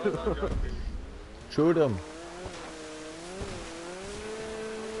out. Shoot him!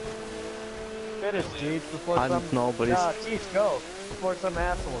 Finish, Cheech, before I some... don't know, but Nah, it's, Cheech, go. Before some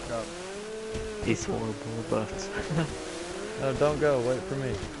asshole comes. it's horrible, but... No, don't go, wait for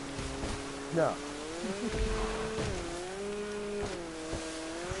me. No.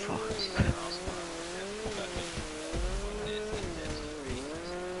 Fuck.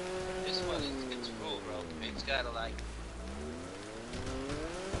 This one is, it's cool, bro. It's gotta like,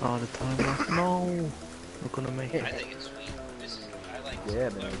 Oh, the timer. No! We're gonna make it. I think it's sweet. This is, I like Yeah,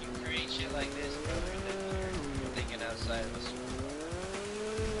 when man. you create shit like this, bro, you're thinking outside of the scope.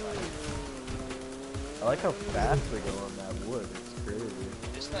 I like how fast they go on that wood. It's crazy.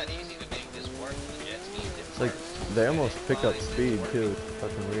 It's not easy to make this work with the jet ski. It's like, they almost pick up speed too, it's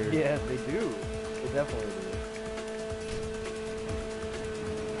fucking weird. Yeah, they do. They definitely do.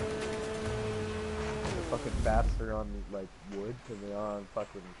 fucking faster on like wood than they are on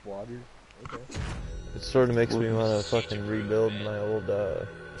fucking water. Okay. It sort of makes me want to fucking rebuild my old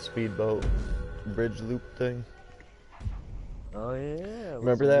speedboat bridge loop thing. Oh yeah.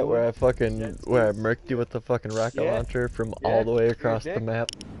 Remember that where I fucking where I murked you with the fucking rocket launcher from all the way across the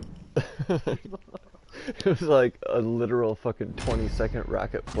map? It was like a literal fucking 20-second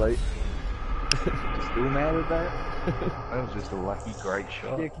rocket flight. Still mad at that? That was just a lucky great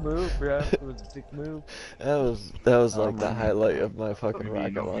shot. Dick move, bro. It was a dick move. That was like the highlight of my fucking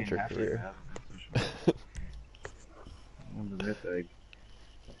rocket launcher career. Remember that day.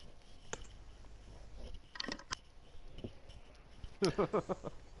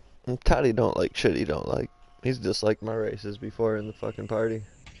 Toddy don't like shit he don't like. He's just like my races before in the fucking party.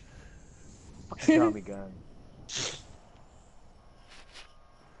 Fucking Tommy gun.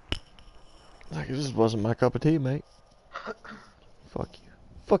 Like, it just wasn't my cup of tea, mate. Fuck you.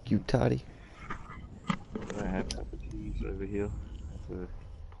 Fuck you, Toddy. I have cup of teas over here. That's a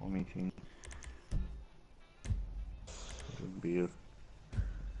Tommy thing. Good beer.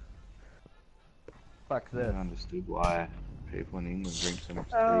 Fuck I this. never understood why people in England drink so much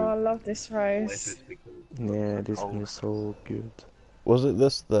tea. Oh, I love this Unless race. it's because Yeah, it's this cold. one is so good. Wasn't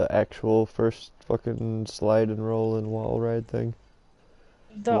this the actual first fucking slide and roll and wall ride thing?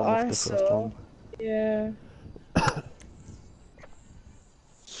 That One of I the first saw. one. Yeah.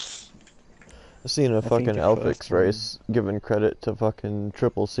 I seen a think fucking the Alphix first one- race giving credit to fucking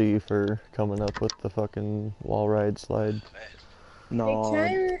Triple C for coming up with the fucking wall ride slide. No,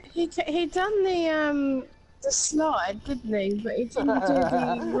 He done the slide, didn't he? But he didn't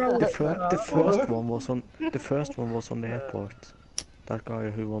do the roll. the first one was on the airport. That guy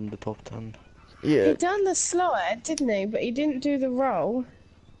who won the top 10. Yeah. He done the slide, didn't he? But he didn't do the roll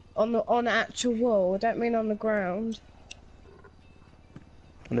on the actual wall. I don't mean on the ground.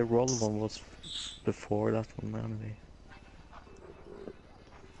 And the roll one was before that one, anyway.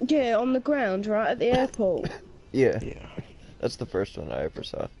 Yeah, on the ground, right at the airport. Yeah. Yeah. That's the first one I ever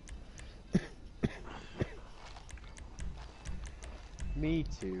saw. Me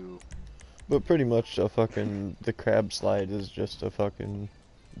too. But pretty much a fucking the crab slide is just a fucking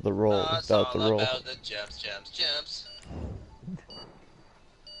the roll It's without the all roll. about the jumps.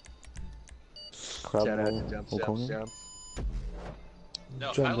 Crab Shout out roll, to Jumps, Hulk Jumps, Hogan. Jumps.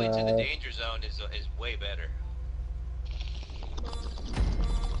 No, Jump, Highway to the Danger Zone is way better.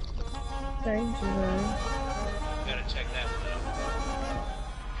 Danger zone. You gotta check that one out.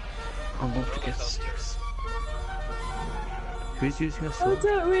 I'm not Roller forget coaster. 6. Who's using a I sword?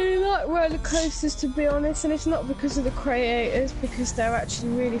 don't really like roller coasters, to be honest, and it's not because of the creators, because they're actually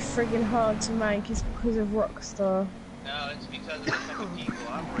really friggin' hard to make. It's because of Rockstar. No, it's because of the fucking people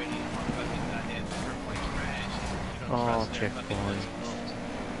operating on fucking goddamn airplane crash. You don't Oh, trust their fucking checkpoint.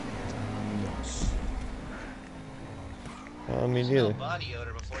 results. I mean, Smell neither. body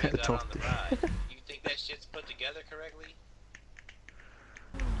odor before you got on the Talk ride. You think that shit's put together correctly?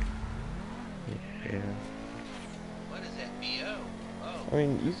 Yeah. What is that, BO? Oh. I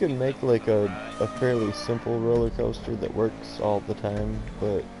mean, you can make like a fairly simple roller coaster that works all the time,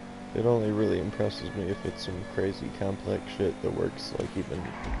 but it only really impresses me if it's some crazy complex shit that works like even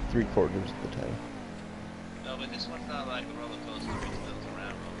 3/4 of the time. No, but this one's not like a roller coaster. It's built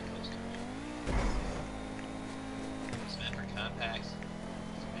around roller coasters. It's meant for compacts.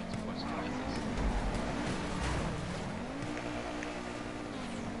 It's meant for surprises.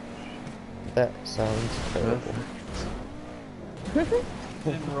 That sounds terrible.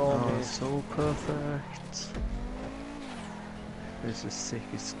 Didn't roll Oh, me. so perfect. This is the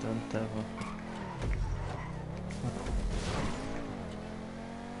sickest stunt ever.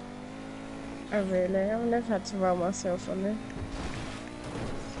 Oh really? I've never had to roll myself on it.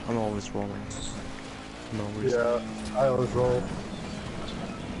 I'm always rolling. No reason. Yeah, I always roll.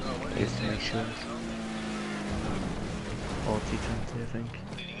 It's my shoes. Or T20, I think.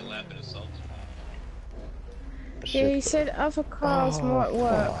 Leading a lap in assault. Yeah, he said other cars might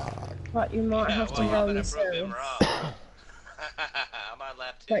work, but you might have to well, roll I'm gonna prove him yourself. wrong. I'm on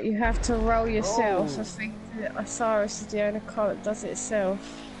lap 2. But you have to roll yourself. I think that Osiris is the only car that does it itself.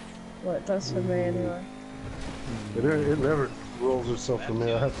 Well, it does for me anyway. It never rolls itself for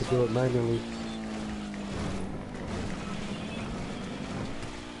me. I have to do it manually.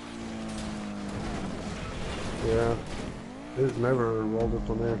 Yeah, it's never rolled it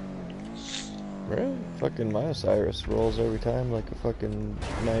for me. Right? Fucking my Osiris rolls every time like a fucking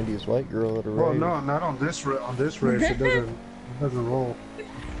 90s white girl at a Well, rave. no, not on this on this race. It doesn't roll.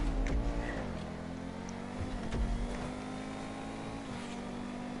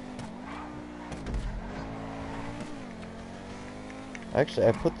 Actually,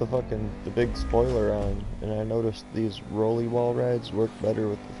 I put the big spoiler on, and I noticed these rolly wall rides work better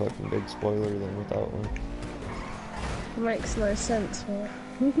with the fucking big spoiler than without one. It makes no sense, right?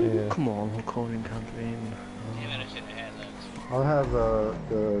 Yeah. Come on, Colin can't win. Damn it, I should have had that. I'll have the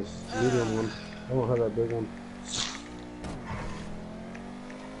medium one. I won't have that big one.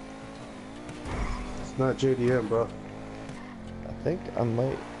 It's not JDM, bro. I think I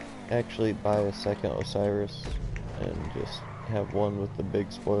might actually buy a second Osiris and just have one with the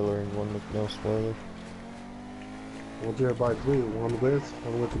big spoiler and one with no spoiler. We'll do it by 3. One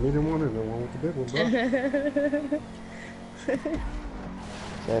with the medium one, and then one with the big one, bro.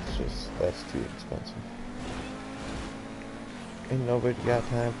 That's too expensive. Ain't nobody got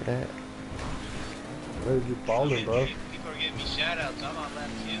time for that. Where did you balling, bro? People are giving me shoutouts. I'm on lap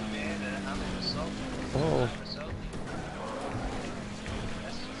 2, man, and I'm in assault. Oh.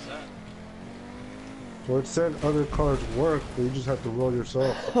 That's what's up. Well, it said other cars work, but you just have to roll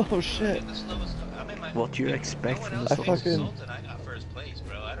yourself. Oh shit. What do you expect no from one the else I song? finished fucking- assault, and I got first place,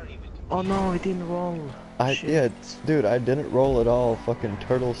 bro. I don't even compete. Oh no, I didn't roll. Yeah, dude, I didn't roll at all. Fucking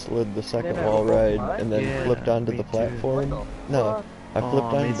turtle slid the second Didn't wall roll, ride right? and then Yeah, flipped onto me the too. platform. What the No, fuck? I flipped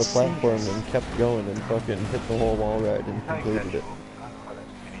Oh, onto the mate, platform six. and kept going and fucking hit the whole wall ride and completed it.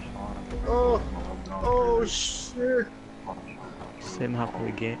 Oh, oh shit! Same happened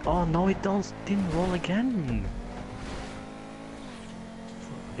again. Oh no, it didn't roll again.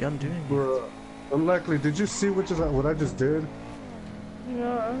 Yeah, I'm doing it. Bruh. Unlikely. Did you see what I just did?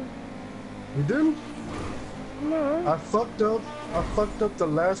 No. You didn't? No. I fucked up. I fucked up the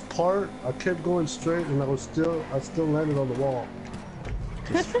last part. I kept going straight, and I still landed on the wall.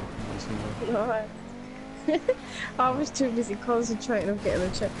 No. I was too busy concentrating on getting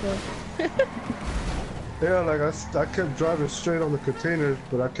a checkpoint. Yeah, like I kept driving straight on the containers,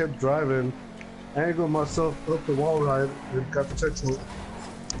 but I kept driving, angled myself up the wall ride, and got the checkpoint.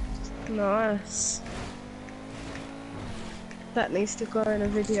 Nice. That needs to go in a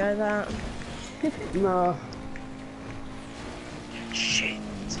video, that. Nah. Shit.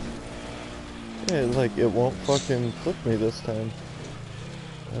 Yeah, like it won't fucking flip me this time.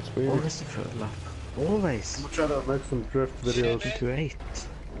 That's weird. Always the third lap. Always. I'm gonna try to make some drift videos. Yeah, To 8.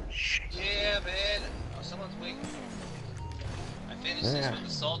 Shit. Yeah, man. Oh, someone's waiting. I finished this Yeah. with the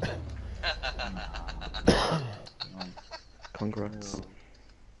Sultan. Congrats.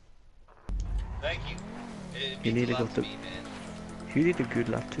 Thank you. It You means nearly a lot got to the- me, man. You did a good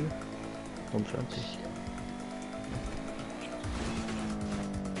lap too. 120.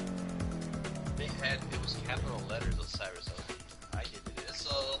 It was capital letters of Cyrus Oakley. I did the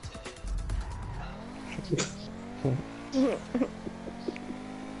Sultan.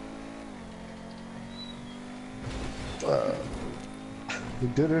 We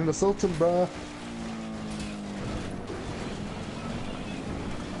did it in the Sultan, bruh.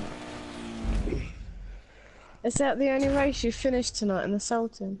 Is that the only race you finished tonight in the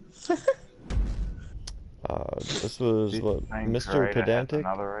Sultan? This was This what, same Mr. creator has Pedantic?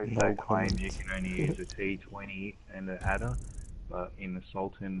 another race No that claims you comments. can only use a T20 and an adder, but in the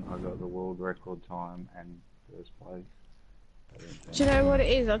Sultan I got the world record time and first place. Do you know what it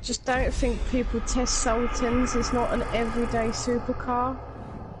is? I just don't think people test Sultans. It's not an everyday supercar.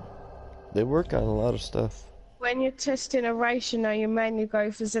 They work on a lot of stuff. When you're testing a race, you know, you mainly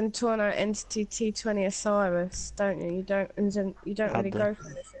go for Zentorno, Entity, T20, Osiris, don't you? You don't really go for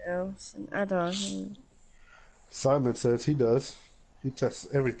anything else. And Adder. Simon says he does. He tests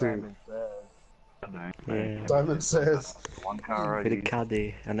everything. Simon says. Yeah. Simon says One car I With a use.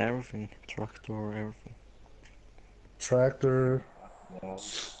 caddy and everything. Tractor, everything. tractor. Yeah.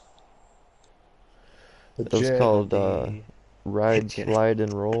 The It was jet. called The- Ride, Yeah. Slide,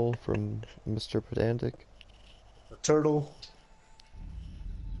 and Roll from Mr. Pedantic. A turtle.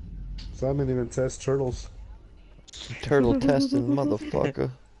 Simon even tests turtles. Turtle testing,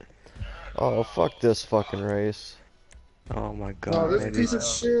 motherfucker. Oh, fuck this fucking race. Oh my god. Oh, this maybe- piece of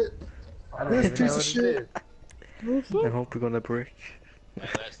shit. I don't This even piece know of what shit. it is. I hope we're gonna break.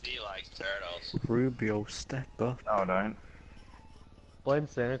 LSD likes turtles. Rubio, step up. No, I don't. Blame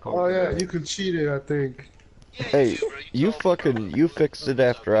CynicalCreator. Oh yeah, you can cheat it, I think. Yeah, Hey, do, bro. you told me, bro. you fixed it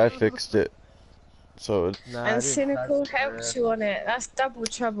after I fixed it. So it's, Nah, I And didn't Cynical touch it, helps bro. you on it. That's double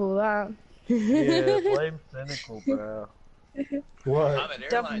trouble, that. Yeah, blame Cynical, bro. What? I'm an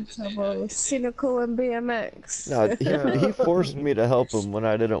Double airline just trouble. Cynical and BMX. no, he forced me to help him when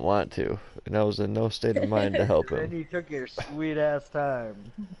I didn't want to, and I was in no state of mind to help Then him. you took your sweet ass time.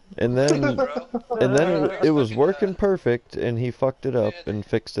 And then bro. it was working perfect, and he fucked it up and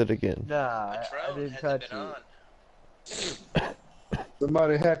fixed it again. Nah, I Patron didn't hasn't touch been it. on.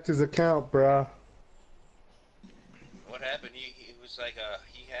 Somebody hacked his account, bruh. What happened? He was was like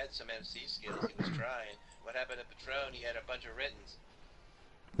he had some MC skills he was trying. What happened to Patron? He had a bunch of writtens.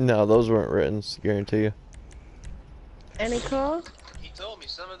 No, those weren't written, guarantee you. Any car? He told me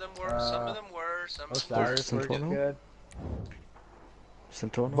some of them were, some of them were, some of them Osiris weren't. works good.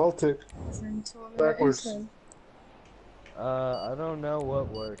 Centorno? Baltic. Backwards. I don't know what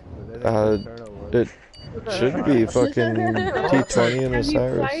works, but It should be fucking T20 and Have you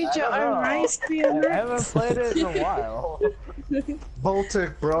Osiris. played your own race, I haven't played it in a while.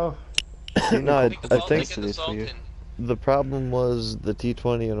 Baltic, bro. No, I think it is for you. the problem was the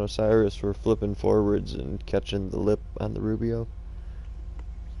T20 and Osiris were flipping forwards and catching the lip on the Rubio.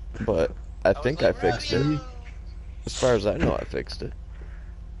 But I think I fixed it. As far as I know, I fixed it.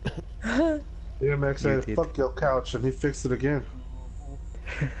 DMX said, fuck your couch, and he fixed it again.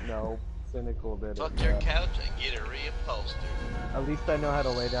 No, Cynical did it. Fuck your couch and get it reupholstered. At least I know how to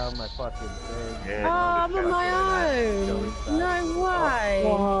lay down my fucking thing. Yeah, Oh, I'm on my own. No way.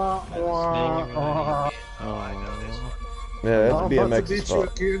 Yeah, that's I'm about to BMX's beat you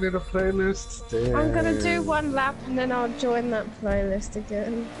fault. again in a playlist. Damn. I'm gonna do one lap and then I'll join that playlist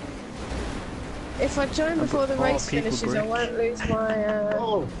again. If I join before the race people finishes, I brick. won't lose my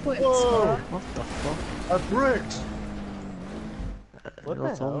points. Whoa. What the fuck? I bricked. What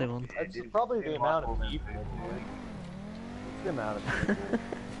That's the the only hell? one. That's probably the amount of people. It's the amount of people.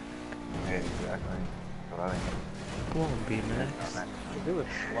 Yeah, exactly. But I think Come on, BMX. It was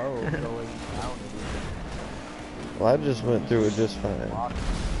slow going down. Well, I just went through it just fine.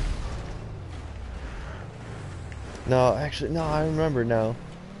 No, actually, no, I remember now.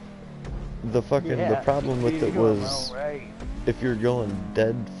 The problem with it was if you're going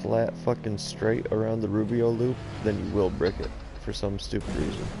dead flat fucking straight around the Rubio loop, then you will brick it for some stupid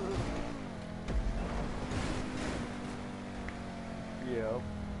reason. Yeah.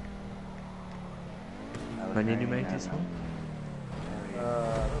 When did you make this one?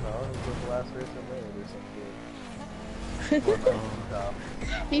 I don't know. It was the last race I made or something.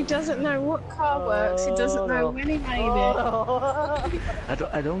 He doesn't know what car works. He doesn't know when he made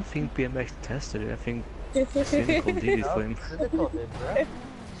I don't think BMX tested it. I think Cynical did it for him. Cynical did, bro.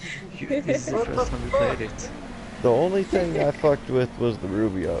 This is the first time we played it. The only thing I fucked with was the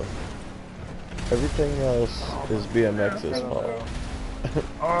Rubio. Everything else is BMX's fault.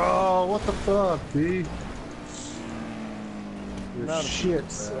 Oh, what the fuck, B? Not a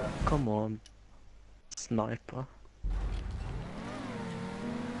Shit. Come on, sniper.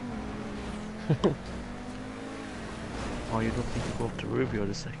 Oh, you don't think you go up to Rubio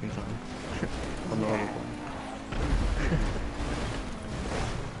the second time? On the other one.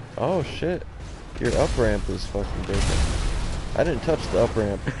 Oh shit. Your up ramp is fucking broken. I didn't touch the up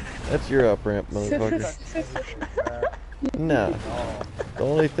ramp. That's your up ramp, motherfucker. Nah. The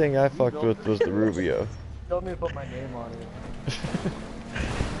only thing I fucked with was the Rubio. Told me to put my name on it.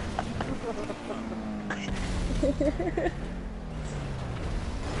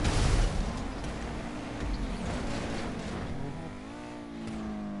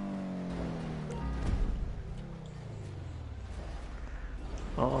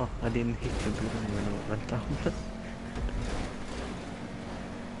 Oh, I didn't hit the building when I went down.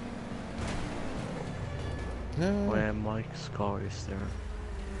 Where Mike's car is there.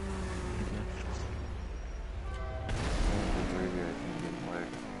 He left.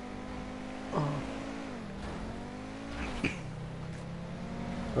 Oh.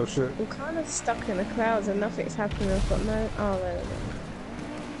 Oh shit. I'm kind of stuck in the clouds and nothing's happening. I've got no. Oh, there we go.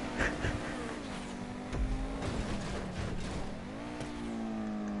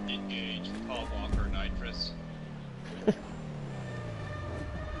 Engage. Paul Walker nitrous. You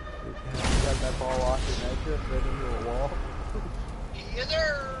got that ball walking nitrous right into a wall. Yes,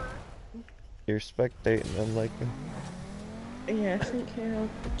 sir. You're spectating, I'm like, Yeah, I think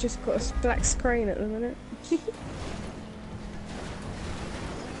I've just got a black screen at the minute.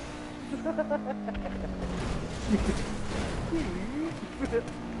 This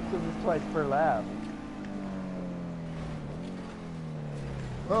is twice per lap.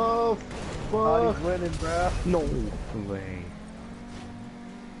 Oh, Oh, fuck. he's winning, bro. No way.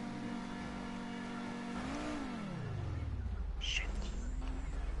 Shit.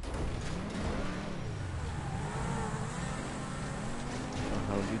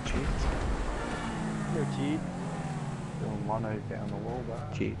 How do you cheat? No cheat. doing monos down the wall, bro.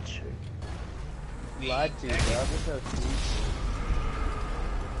 Cheat. Lied to you, bro. There's no cheat.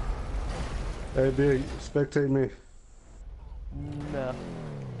 Hey, B, spectate me. No.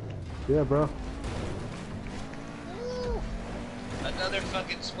 Yeah, bro. Another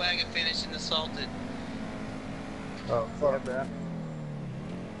fucking swagger finish and assaulted. Oh, Yeah, fuck. bro.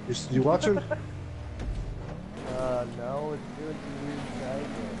 You watching? No, it's doing some weird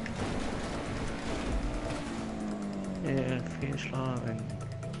cycle. Ja, viel schlagen.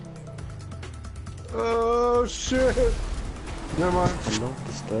 Oh shit! Never mind. I love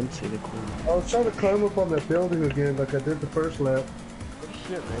the stunts here, cool. I was trying to climb up on that building again like I did the first lap. What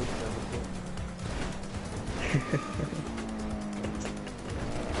shit, man?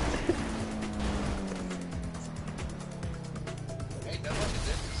 Ain't no much of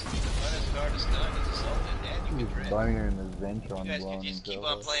this. The funnest car to stun is assaulted, and you can drift. Boner and the Ventron You guys blowing can just keep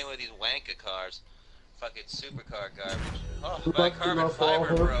himself on up. playing with these wanker cars. Fucking supercar garbage. Oh, We're my about to carbon knock all fiber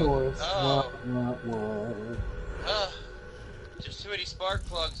her broke. toys. Oh, Wah, wah, wah. just too many spark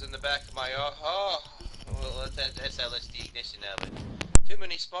plugs in the back of my. Oh, well, that's how that's the ignition of it. Too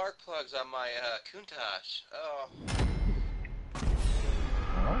many spark plugs on my Countach. Oh.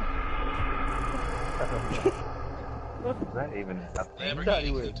 Is that even a thing?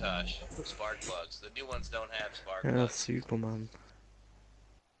 Lamborghini Countach. Spark plugs. The new ones don't have spark Ja, plugs. Superman.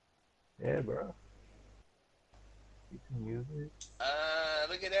 Yeah, bro. You can use it.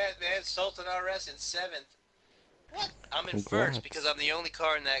 Look at that, man. Sultan RS in 7th. What? I'm in Congrats. first because I'm the only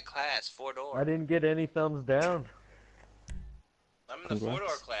car in that class, 4-door. I didn't get any thumbs down. I'm in the Congrats.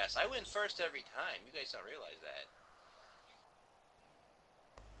 4-door class. I win first every time. You guys don't realize that.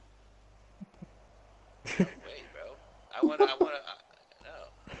 No way, bro. I wanna, no.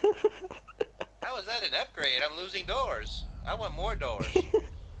 How is that an upgrade? I'm losing doors. I want more doors.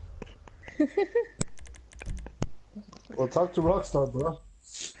 Well, talk to Rockstar, bro.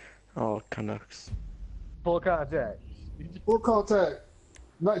 Oh, Canucks. Full contact. Full contact.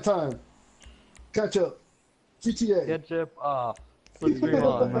 Nighttime. Catch up. GTA. Ketchup off. Slipstream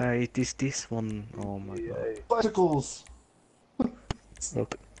Oh on. mate, is this one? Oh my god. Bicycles.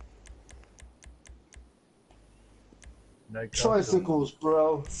 Look, No customs. Tricycles,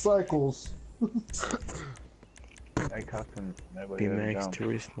 bro. Cycles. No customs. Nobody BMX ever jumped.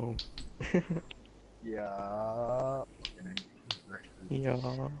 Turismo. Yeah. Yeah.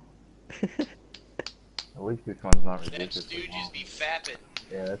 At least this one's not Them ridiculous. stooges be fapping.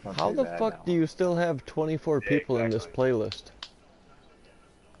 Yeah, that's not How too the bad, fuck that do you still have 24 Yeah, people in this exactly. playlist?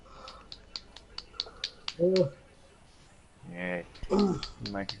 one. Yeah, you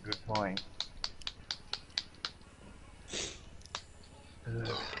make a good point.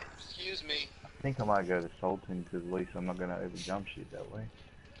 Excuse me. I think I might go to Sultan because at least I'm not going to over jump shit that way.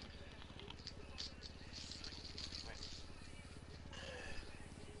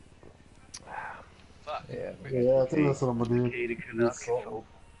 Fuck. Yeah, Yeah, I think that's what I'm gonna do. key to Canuck. Sultan.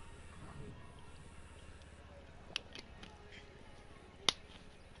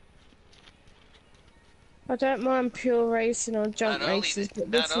 I don't mind pure racing or jump Not only races, the- but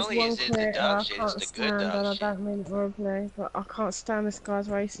not this is only one is it the creator dog I shit, can't it's the good stand, dog and I shit. don't mean horribly, but I can't stand this guy's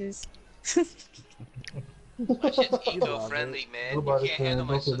races. My shit's eco-friendly, man. Nobody You can't can, handle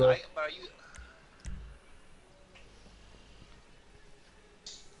my don't do son. that. Are you?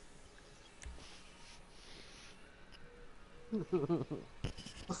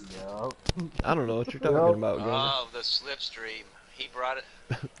 Yup. I don't know what you're talking about, Gunner. Oh, the slipstream. He brought it.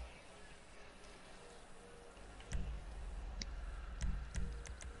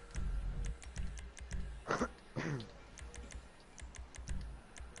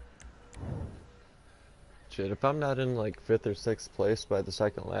 Shit, if I'm not in like 5th or 6th place by the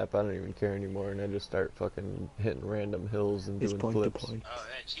second lap, I don't even care anymore, and I just start fucking hitting random hills and it's doing point flips. to point. Oh,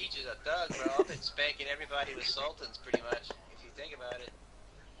 man, Cheech is a thug, bro. I've been spanking everybody with Sultans, pretty much, if you think about it.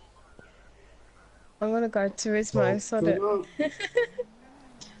 I'm gonna go Turismo, sod it. Oh,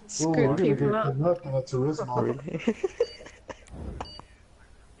 Screw we're gonna people get up. Canuck at Turismo. Really?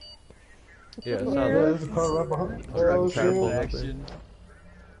 Yeah, it's Yeah. not Yeah, like there's a car right behind. Oh, Careful. shit. Action.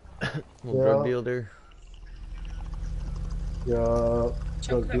 little Yeah. drug dealer. Yeah. Chocolate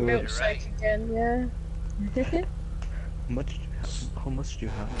Drug dealer. milkshake again, yeah. How much do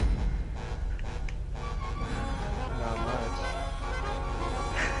you have? Not much.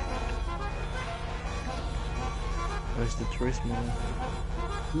 Where's the Turismo?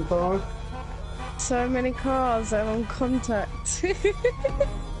 You Thong? So many cars are on contact. Do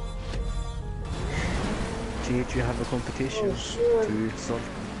you have a competition Oh, shit. to solve?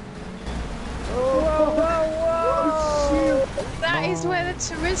 Whoa, whoa, whoa! That is where the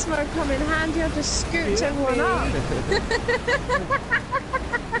Turismo come in handy. I just scooped everyone up.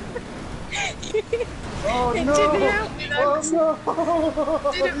 Oh It no! didn't help me though, 'cause Oh I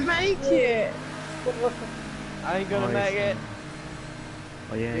no! didn't make it. I ain't gonna Nice. make it.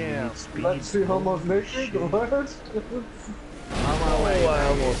 Oh yeah, you Damn. need speed. Let's see how much naked. Shit. What? On my way. Oh, I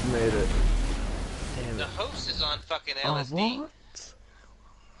almost made it. Damn The it. host is on fucking Oh, LSD. what?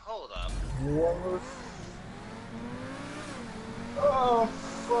 Hold up. What? Oh,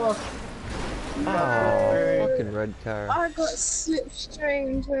 fuck. Oh, fucking red car. I got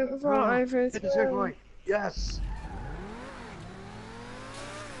slipstreamed, went right over his Hit the head. checkpoint. Yes.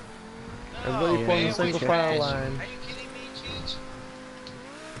 Everybody No, form man, a single which file match? line. Are you kidding me, Cheech?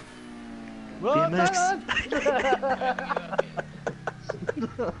 Whoa, BMX.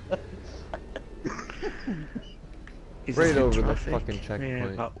 Is Right this in over the traffic? fucking Yeah,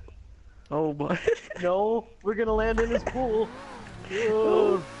 checkpoint. but... Oh boy. No, we're gonna land in his pool.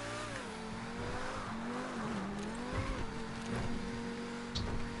 Oh.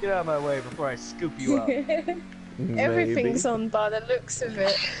 Get out of my way before I scoop you up. Everything's Maybe. on by the looks of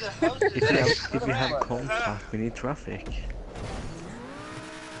it. The hell does If we have What? contact, we need traffic.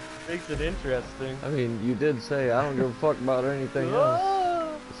 Makes it interesting. I mean, you did say I don't give a fuck about anything else.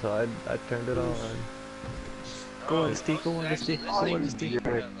 Oh! So I turned it on. Go on, Steve, go on, Actually, Steve, go on, listening to Steve.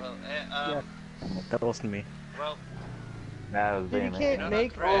 me, Yeah. That wasn't me. well, No, it was Dude, you BMX. can't not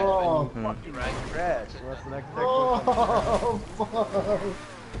make crash, Oh, but fucking you're right. crash unless the next checkpoint comes. Oh, fuck.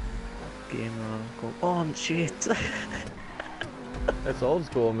 Game on, go on, shit. That's old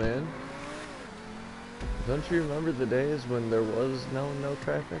school, man. Don't you remember the days when there was no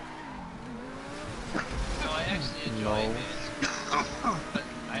traffic? No, I actually enjoy it, man. But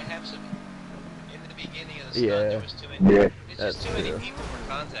I have some. In the beginning of the stunt, Yeah. there was too many. Yeah. It's That's just too many true. people for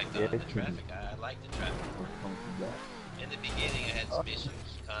contact on the traffic. I like the traffic. In the beginning, I had some issues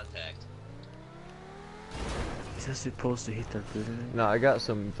with contact. Is that supposed to hit that building? No, I got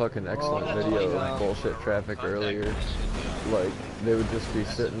some fucking excellent Oh, video yeah. of bullshit traffic Contact earlier. condition, Like, they would just be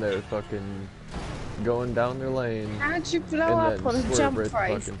sitting there fucking going down their lane. How'd you blow And up then on swerve jump right the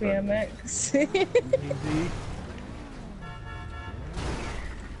race fucking front. BMX? Easy.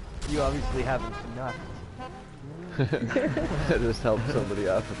 You obviously haven't enough. I just helped somebody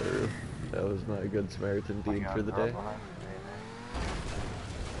off of the roof. That was my good Samaritan deed for the day.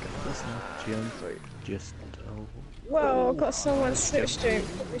 That's not jump, just over. Whoa, I got someone slipstream,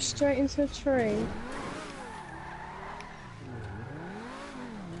 put me straight into a tree.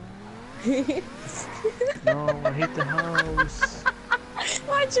 No, I hit the house.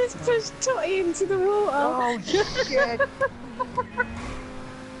 I just pushed Totty into the water. Oh shit!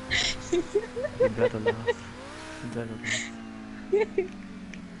 You better laugh. You better laugh.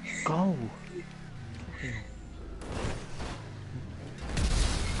 Go!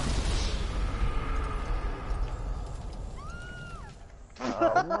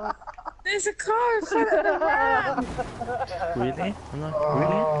 There's a car in front of the van. Really? I'm not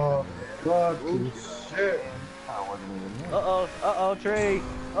really? Oh, fucking shit. Uh-oh, tree.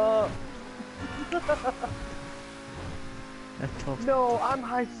 I thought No, I'm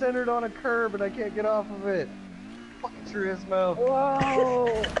high centered on a curb and I can't get off of it. Fucking Turismo.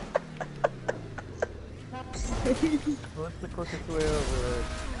 Whoa. What's the quickest way over there?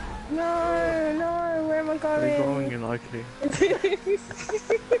 No, no, where am I where are you going? going, likely?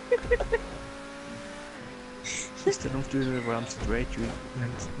 Instead of doing it where I'm straight, you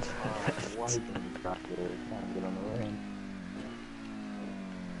went Why didn't you try to get on the lane?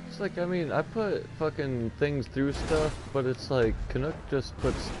 It's like, I mean, I put fucking things through stuff, but it's like, Canuck just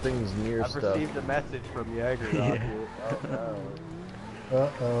puts things near I've stuff. received a message from Jagger. Yeah. Oh no.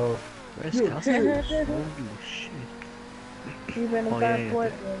 Uh-oh. Where's customers? Holy shit. You've been a Oh, bad yeah, boy,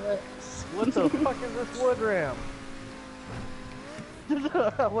 yeah. BMX. What the fuck is this wood ramp?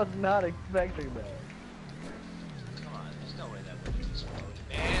 I was not expecting that. Come on, there's no way that would explode.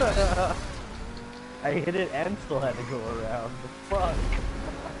 Man, I hit it and still had to go around. Fuck.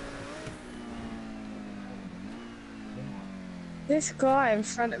 This guy in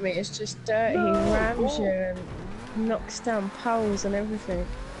front of me is just dirty. No. He rams Oh. you and knocks down poles and everything.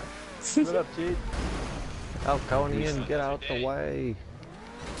 What up, Cheat? Alconian, get out the way.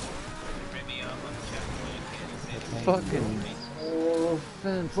 they ran me off on the checkpoint. Fucking Oh,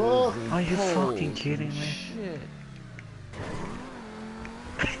 fences fuck. and Are you poles fucking and kidding me? Shit.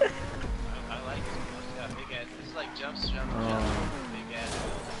 I like it. It's got big ass. It's like jumps, big ass.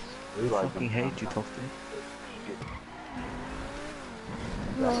 We like Fucking hate you, Tofty.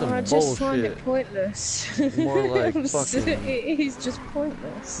 That's some Oh, I just find bullshit. it pointless. More like fucking- It is just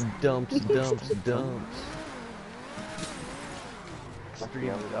pointless. Dumps, dumps, dumps.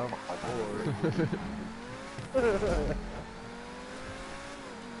 Stream dump.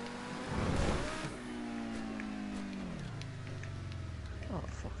 Oh,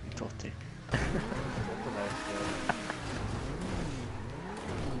 fucking Tofty. That's a nice game.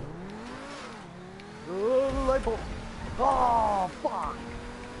 Oh, light bulb. Oh, fuck.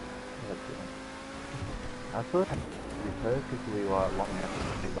 I thought we perfectly like long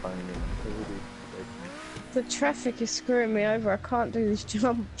enough to keep going in activity. The traffic is screwing me over. I can't do these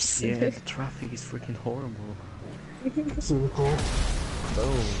jumps. Yeah, the traffic is freaking horrible. Cynical.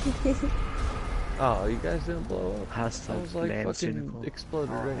 Boom. Oh, you guys didn't blow up. I Hashtag was like blame fucking cynical. exploded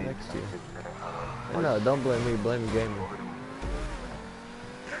right next to you. And no, don't blame me, blame the gamer.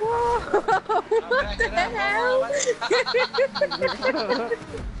 What the hell?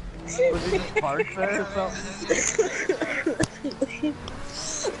 Was he just parked there or something?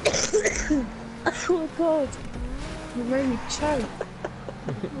 Oh my god. You made me choke.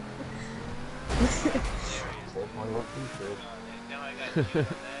 Now I got you on that.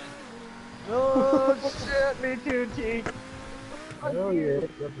 Oh shit, me too, Cheech. Hell yeah.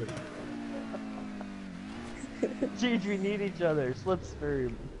 Cheech, we need each other.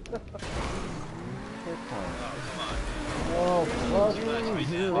 Slipstream. Oh,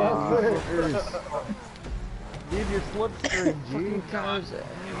 Whoa, fuck. Need your slipstream, G. Cars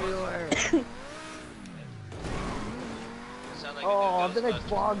everywhere. Oh, then I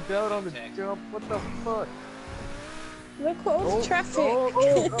bogged out on the jump. What the fuck? Look at all the traffic.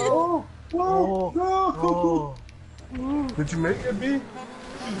 Oh, Oh, no! oh. Did you make it, B?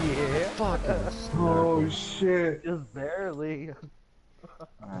 Yeah. Fucking Oh, snarky. shit. Just barely.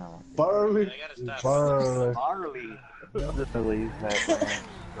 Oh, Barley. I gotta stop. Barley. Barley. just believe that,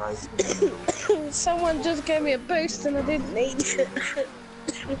 man. Someone just gave me a boost and I didn't need it.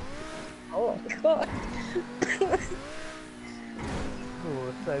 Oh my god.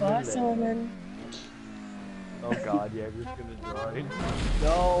 Bye, Simon. Oh god, yeah, I'm just gonna join.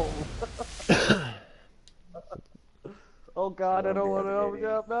 No! Oh god, I don't want to open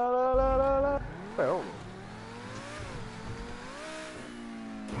up. No. Oh.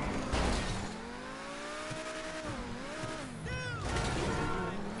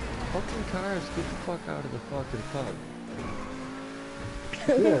 Fucking cars, get the fuck out of the fucking pub.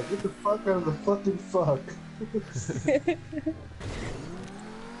 Yeah, get the fuck out of the fucking fuck.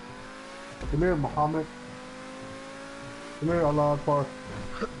 Come here, Muhammad. Come here, Allah Akbar.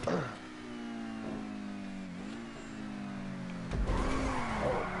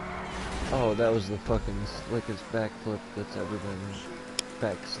 Oh, that was the fucking slickest backflip that's ever been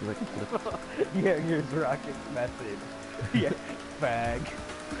back slick flip. Yeah, here's Rocket's message. Yeah, fag.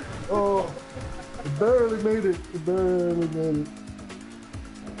 Oh, it barely made it. It barely made it.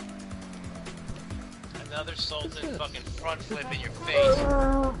 Another salted fucking front flip in your face.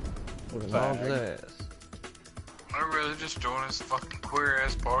 With an all ass. I'd rather just join this fucking queer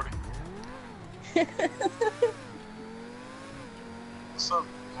ass party. What's up?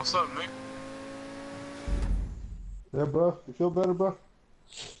 What's up, Nick? Yeah, bro. You feel better, bro?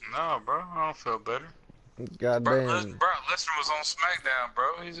 Nah, bro. I don't feel better. Goddamn. Bro, Lester was on SmackDown,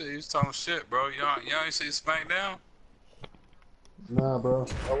 bro. He was talking shit, bro. Y'all ain't see SmackDown? Nah, bro.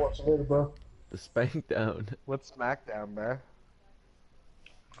 I'll watch it later, bro. The spank down. What's SmackDown, man?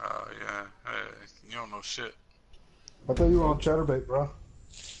 Oh, yeah. Hey, you don't know shit. I thought you were on Chatterbait, bro.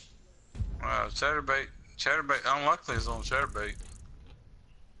 Chatterbait, unluckily is on Chatterbait.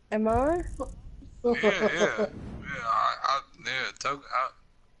 Am I? Yeah.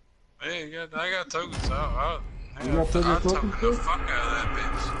 I got tokens. You got I tokens, token the too? fuck out of that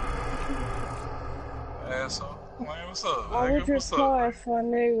bitch. Asshole. Man, what's up? I would nigga? What's reply up? if I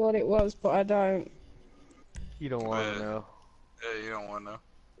knew what it was, but I don't. You don't want to Yeah. know. Yeah, you don't want to know.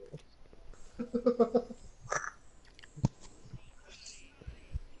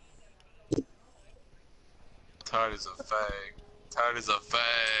 Tired as a fag. Tired as a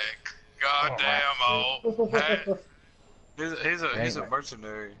fag. Goddamn, oh. Hey. He's a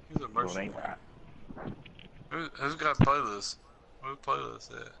mercenary. He's a mercenary. Who's got playlist? Who's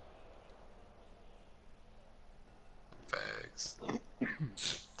playlist at? Fags.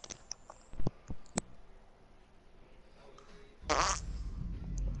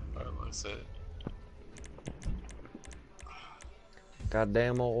 Alright, like I said.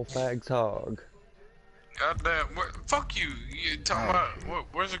 Goddamn old fag's hog. Goddamn, fuck you. You talking about,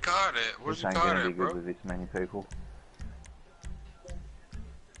 where's the card at? Where's This the ain't card gonna be at, good bro? with this many people.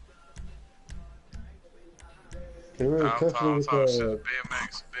 They were I'm testing talking with, shit.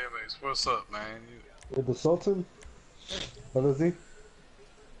 BMX, what's up, man? with the Sultan. What is he?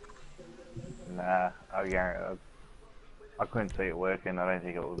 Nah, I couldn't see it working. I don't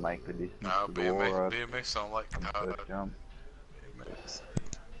think it would make the distance No, to the wall BMX don't like on the card. first jump. BMX.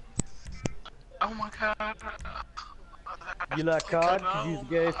 Oh my god. You like cod? Use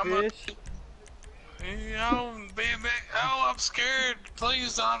gay fish? Yo, BMX. Oh, I'm scared.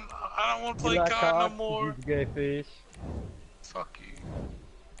 Please, I don't want to play You like card no cod? more. Use gay fish. Fuck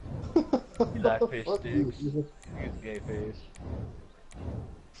you. You like fish Fuck you. sticks? Use gay fish.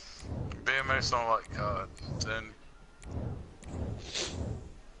 BMX don't like COD. Then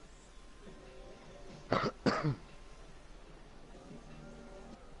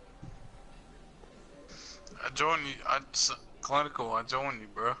I joined you. Clinical. I joined you,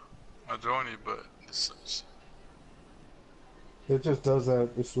 bro. I joined you, but it's, It just does that.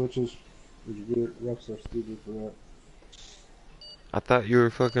 It switches. It's weird. Refs are stupid for that. I thought you were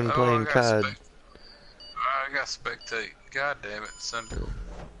fucking playing COD. I got spectate. God damn it, Sunday.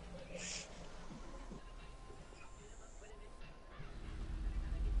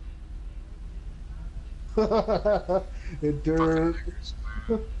 It dirt.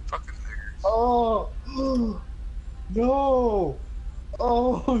 Fucking niggers. Oh no!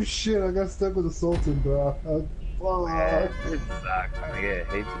 Oh shit! I got stuck with the Sultan, bro. Yeah, it sucks. I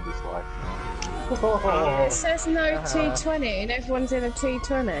get heaps of dislikes. Oh. It says no T20 and everyone's in a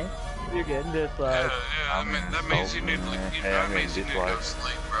T20. You're getting this, Yeah, I mean, that means you need to, that means you need to go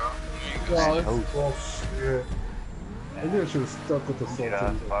sleep, bro. Oh shit. Maybe I should have stuck with the Sultan.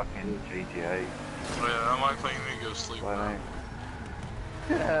 Yeah, fucking GTA. Yeah, unlikely you need to go sleep, bro.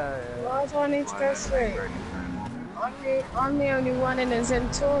 Why do I need to go sleep? I'm the only one in a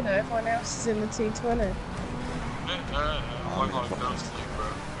Zentorno, everyone else is in the T20. Yeah, I'm like, go sleep, bro.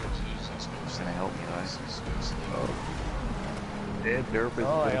 It's gonna help me, guys. Yeah, Derp is I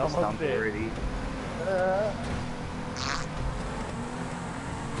almost stumped did. already.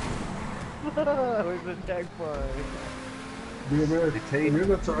 We've been checkpoint. Be a man. You're the T20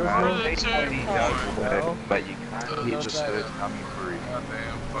 but you can't hit the first coming through.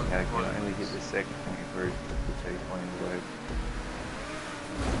 Goddamn, You fucking can only hit the second coming through. The T20 work.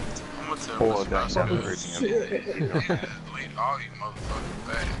 I'm gonna tell Or this don't about dump something. through. Delete all you motherfucking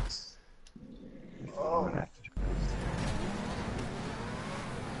bags.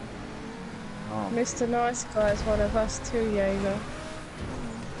 Mr. Nice Guy is one of us too, Jaeger.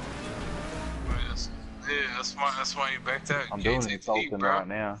 Yeah, that's why you backed out. I'm You doing can't the take the heat, Sultan bro. right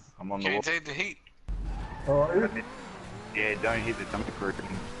now. I'm on the Can't wall. take the heat. Yeah, don't hit the dummy proofing.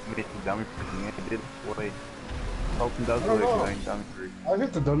 Miss the dummy proofing. Yeah, it did. Boy. Sultan does work going dummy proofing. I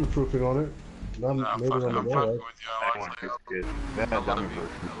hit the dummy proofing on it. Not Nah, maybe fuck, on the I'm wall, fucking right? with you. I like that. Good. That dummy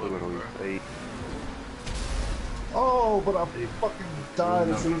proofing. Look at all your feet. Oh, but I fucking died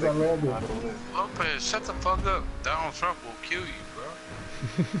as soon as I landed. Lopez, shut the fuck up. Donald Trump will kill you, bro.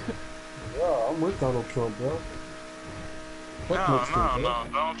 Yeah, I'm with Donald Trump, bro. No.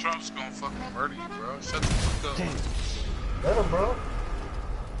 Donald Trump's gonna fucking murder you, bro. Shut the fuck up. Let him, bro.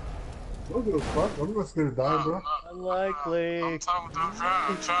 Don't give a fuck. I'm not scared to die, bro. Unlikely. I'm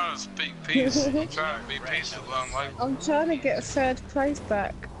trying to speak peace. I'm trying to be peaceful. Unlikely. I'm trying to get third place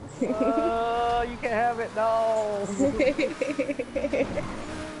back. Oh, you can have it, no!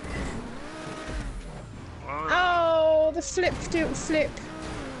 Oh, the flip didn't flip.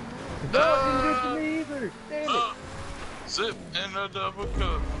 No, it didn't do it to me either. Damn it. Zip in a double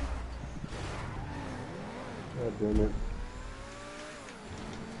cup. God damn it.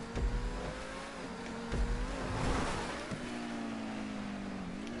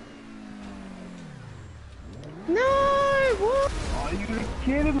 No, what? Oh, you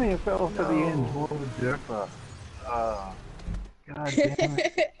kidding me? I fell off at the end. What a jerker. Oh, god damn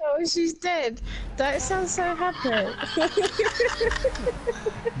it. Oh, she's dead. That sounds so happy.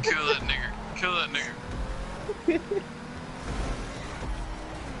 Kill that nigger. Kill that nigger.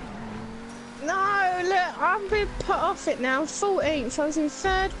 No, look, I'm being put off it now. 14th, I was in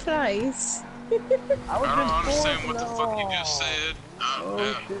third place. I don't understand what the fuck you just said.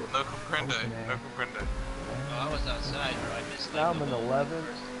 No comprende. No comprende. I was outside, bro. I missed Now I'm in 11th.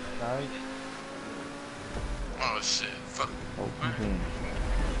 9th. Oh shit. Fuck.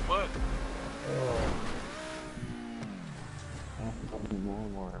 What? More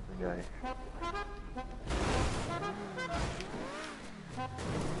and more every day.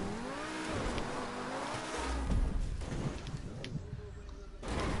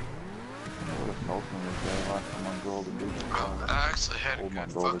 I actually had a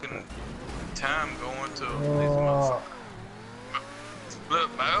good fucking time going to Look,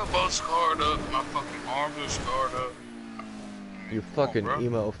 my elbow's scarred up, my fucking arms are scarred up. You fucking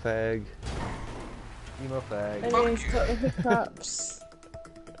emo fag. Emo fag. And he's got the hiccups.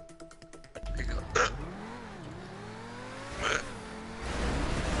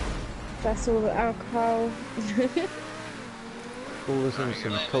 That's all the alcohol. Go listen to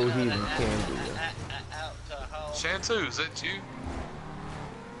some Coheed and Candy. Shantu, is that you?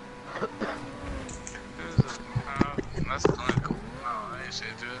 That's clinical. No, I ain't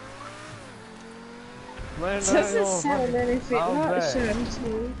Shantu. Doesn't sound anything like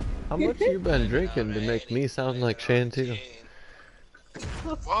Shantu. How much you been drinking to make me sound like Shantu?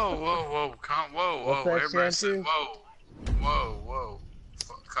 whoa, calm, whoa, What's whoa, that, everybody say, Shanty? whoa.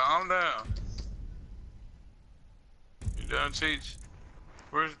 Calm down. You done, Cheech?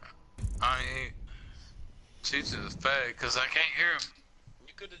 Where's, I ain't, Cheech is a fag, cause I can't hear him.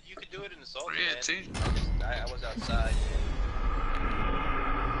 You could do it in the salt, Yeah, man. Cheech. I was outside.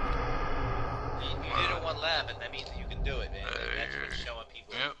 You did it one lap, and that means that you can do it, man. That's what's showing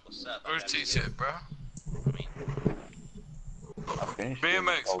people what's up. Where's Cheech at, bro? I finished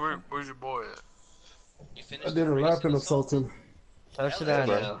BMX, where's your boy at? You finished I did a lap in Assaulting.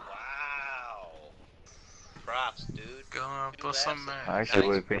 Wow. Props, dude. Go on, put some man. I actually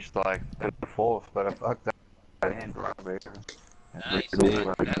would have finished like fourth, but I fucked up that hand right there. Nice,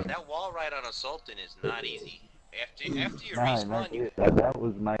 man. That wall ride on Assaulting is not easy. After you respawn, you... That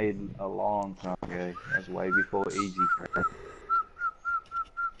was made a long time ago. That's way before Easy Crash.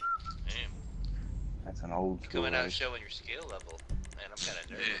 Damn. That's an old school. Coming out showing your skill level. Man, I'm kind of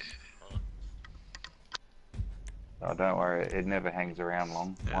nervous. Oh, don't worry, it never hangs around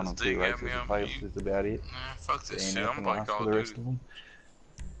long. Yeah, 1 or 2 races a place is about it. Nah, fuck this shit, DNF I'm like for all the duty. rest of them.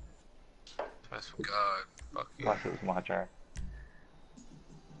 That's for God. Fuck you. Plus it was my track.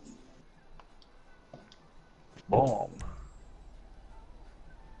 Boom.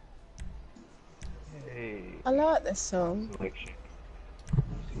 Hey. I like this song. Selection.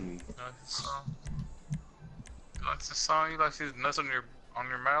 You like this song? You like this song? You like these nuts on your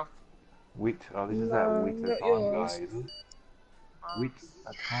mouth? Wit. Oh, this is that wit not a time yours. guy, isn't it? Wit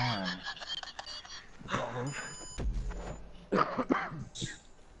a time.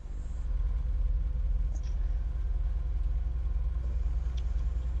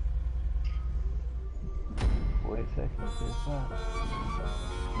 Wait a second, there's that.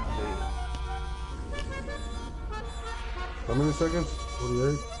 How many seconds?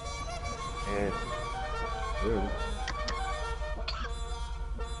 48? Yeah. Yeah.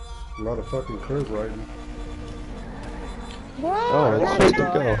 A lot of fucking curve riding. Whoa! Let's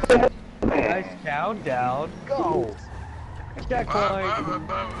go. Nice countdown. Go! Checkpoint!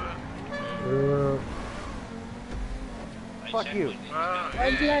 Yeah. Fuck you.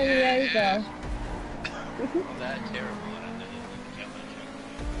 I'm playing Yoga. I'm that terrible. I don't know you can count my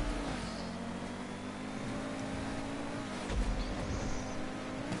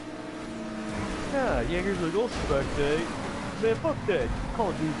Yeah, Jaeger's like, I'll spectate. Man, fuck that. Call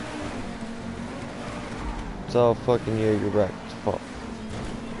of Duty. It's all fucking Jaeger fault.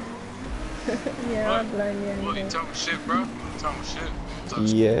 Yeah, I blame What, you Yoga. talking shit, bro? You talking shit? You talking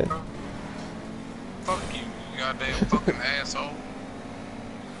Yeah. shit, bro? Fuck you, you goddamn fucking asshole.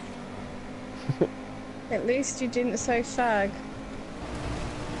 At least you didn't say fag.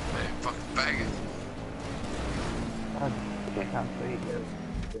 Hey, fucking faggot. I can't see it.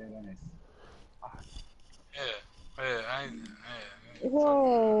 Yeah, I ain't, yeah.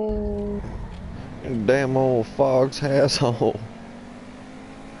 Whoa! Damn old Fogg's asshole.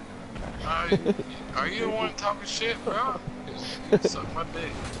 Are you the one talking shit, bro? You suck my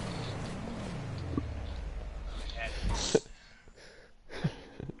dick.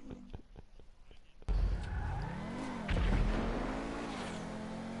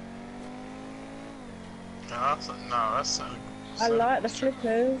 No, that's Cynical. I like the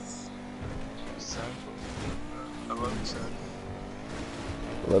flippers. Cynical. I love you, Cynical.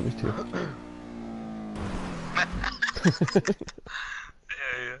 Love you too.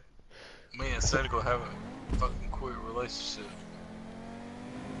 Yeah. Me and Cynical have a fucking queer relationship.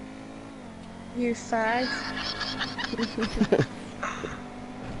 You fag.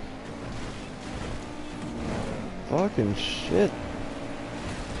 Fucking shit.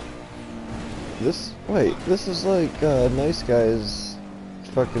 This is like Nice Guys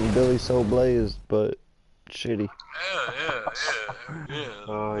fucking Billy So Blazed, but shitty. Yeah.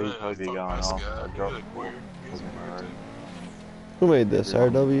 Oh, he's totally going Nice off. guy. I dropped Good, it. weird. He's weird, Who made this?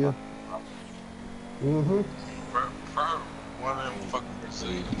 RW? Mm-hmm. Probably one of them fucking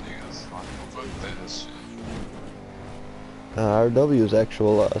Brazilian niggas. Fuck that shit. RW is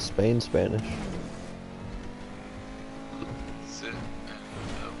actual Spain Spanish. That's it.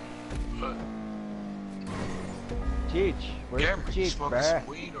 But, Cheech. Where's Cameron, the you Cheech, smoking bruh? some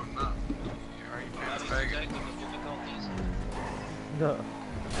weed or not? Are you being a faggot? technical difficulties. No.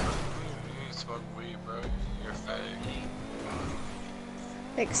 You ain't smoking weed, bro. You're a faggot.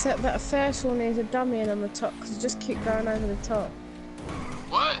 Except that first one is a dummy on the top, because you just keep going over the top.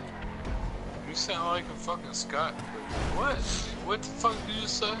 What? You sound like a fucking Scott. What? What the fuck did you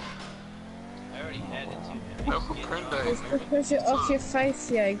say? I already had it too. No, for Prenday, It's nigga. because you're off your face,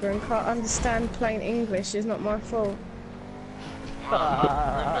 Jaeger, and can't understand plain English. It's not my fault.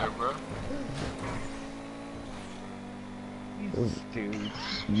 Prenday, bro. He's Dude.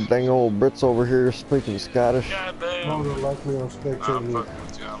 Dang old Brits over here speaking Scottish. God damn. More than likely I'm I'm spectating. fucking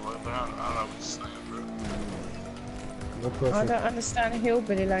with you. I know what you're saying, bro. No I pressure. don't understand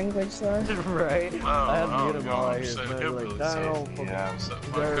hillbilly language though. Right? I had Oh, muted you him all I hear understand is like, hillbillies. down, Yeah. Suck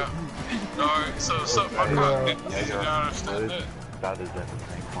my dirt. cock. Alright, so suck my cock. Did you not understand that? Stutters at the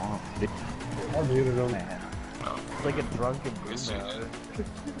same time. I muted him. Man. It's like a drunken boomer.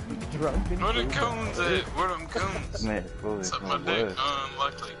 Drunken Where the boomer. coons at? Where them coons? Man, well, it's Suck my no dick. worse.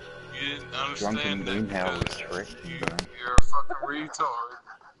 Unlikely. You didn't Drunken understand that Greenhouse because Shrek syndrome. you're a fucking retard.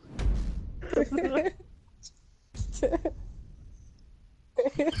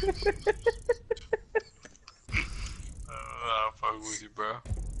 I'll fuck with you, bro.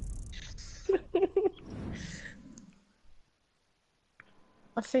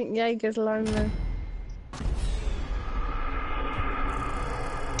 I think Jaeger's lonely. Hey,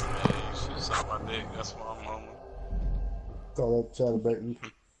 you should suck my dick. That's why I'm lonely. Call that chatterbaiting.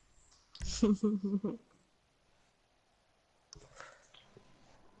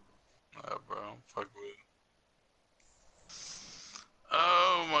 Bro, I'm fucking with it.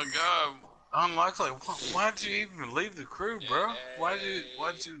 Oh my god. Unlikely. Why'd you even leave the crew, bro? Why'd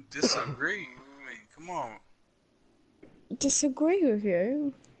you disagree? I mean, come on. Disagree with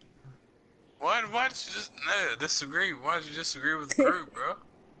you? Why'd you just disagree? Why'd you disagree with the crew, bro?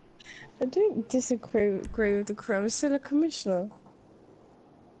 I don't disagree with the crew. I'm still a commissioner.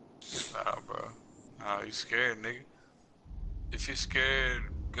 Nah, bro. Nah, you scared, nigga. If you're scared,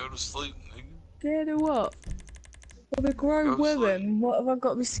 go to sleep, nigga. Scared of what? Of a grown Go to woman. sleep. What have I got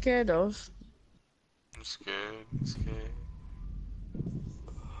to be scared of? I'm scared. I'm scared.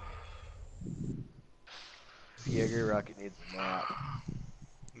 Jaeger Rocket needs a nap.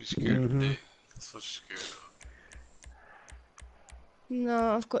 You scared of dick. That's what you're scared of.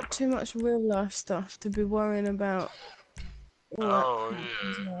 No, I've got too much real life stuff to be worrying about. Oh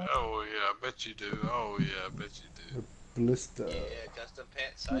yeah. Oh yeah, I bet you do. Oh yeah, I bet you do. Blister. Yeah, custom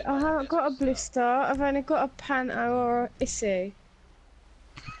pants. I haven't got a blister. I've only got a panto or a issy.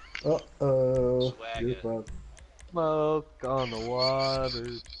 Uh-oh. Swagger. You're bad. Smoke on the water.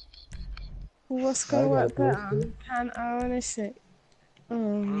 What's I gonna got a work better? blister. Panto and issy.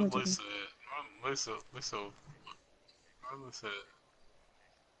 Oh, Where's I Lisa at? Where's Lisa at?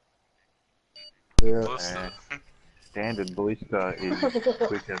 Yeah. Lisa. Standard blister is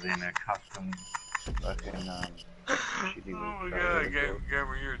quicker than a custom fucking shitty Oh my blister. god,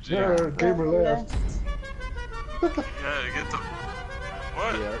 Gamer, you're a G. Yeah, gamer left. Yeah, get the...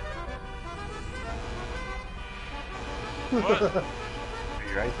 What? Yeah. What?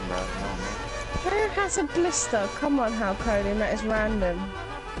 You're racing, bro. No, man. Who has a blister? Come on, Hal Cody, that is random.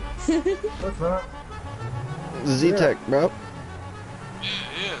 What's that? Z-Tech, bro.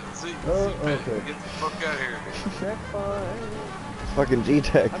 Yeah, Z. Oh, Z-Pack. okay. Get the fuck out of here. Checkpoint. Fucking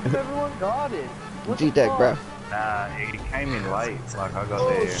G-Tech. How come everyone got it? What the G-Tech, bro. fuck? Nah, he came in late. Like I got Oh,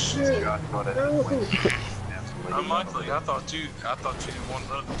 there. shit. Just got it. No. Unlikely. I thought you didn't want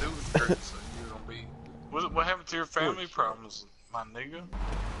nothing to do with the crew, so you were gonna be... What happened to your family problems, my nigga?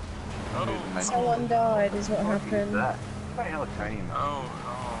 Oh. Someone died is what happened. That. What the hell is Tony, man?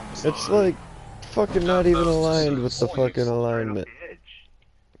 Oh, It's like fucking not even aligned with the fucking alignment.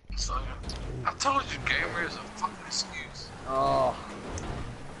 So, I told you, gamer is a fucking excuse. Oh.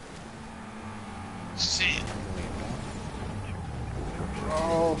 Shit.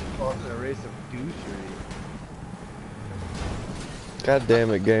 Oh, fuck. A race of douchery. God damn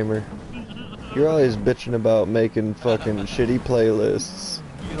it, gamer. You're always bitching about making fucking shitty playlists.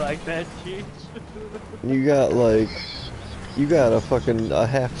 You like that, Cheech? You got like... You got a fucking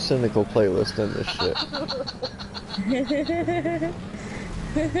half cynical playlist in this shit.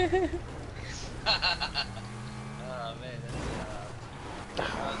 Oh man,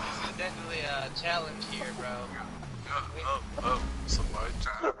 this is definitely a challenge here, bro. Somebody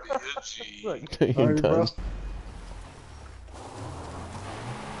trying to be a G. Look, He Sorry, bro. does.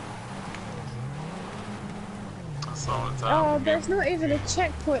 That's all the time. Oh, there's not even a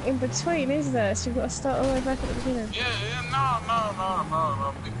checkpoint in between, is there? So you've got to start all the way back at the beginning. Yeah,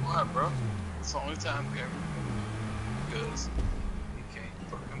 no, be quiet, bro. It's the only time, gamer. Because you can't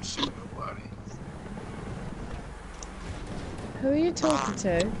fucking shoot nobody. Who are you talking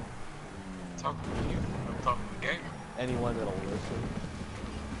to? I'm talking to you. I'm talking to the gamer. anyone that'll listen.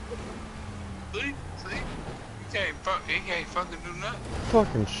 See? He can't fucking do nothing.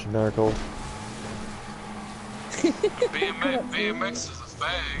 Fucking Snarkle. BMX is a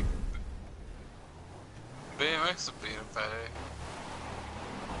fag. BMX is being a fag.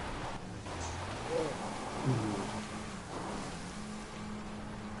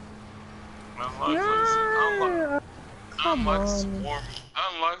 Come on.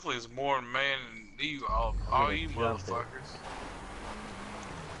 Unlikely is more man than you all you motherfuckers.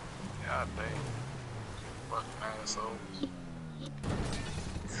 God damn. Fucking assholes.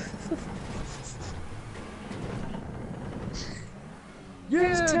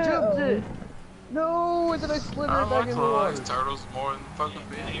 Yeah, jumped it! No, and then I slithered back Unlikely in the water. likes turtles more than fucking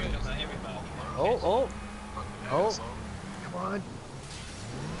video. Oh. Come on.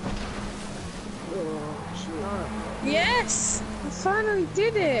 Yes! I finally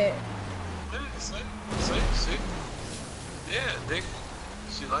did it! See? Yeah, dick.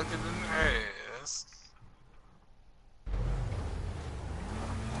 She liked it in her ass.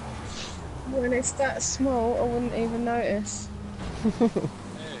 When it's that small, I wouldn't even notice. Hey,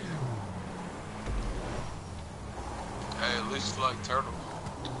 at least you like turtles.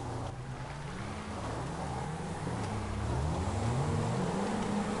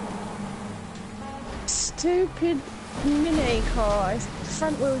 Stupid mini car. It's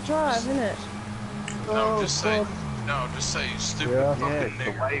front wheel drive, isn't it? No, just say, you stupid fucking the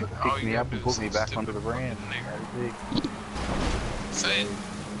nigger. wave All picked you me gotta up and do is put me say back onto the stupid ramp. fucking nigger. Say it.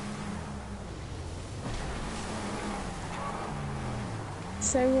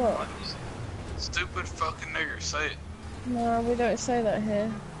 Say what? Stupid fucking nigger, say it. No, we don't say that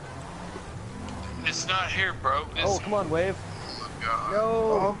here. It's not here, bro. It's... Oh, come on, wave. Oh my god.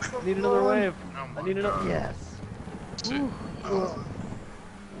 No! Need another wave. Oh I need another. Yes.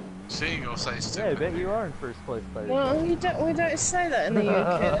 She ain't gonna say stupid. Yeah, I bet you are in first place, buddy. No, we don't say that in the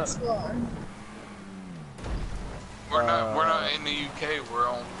UK, that's why. We're not in the UK, we're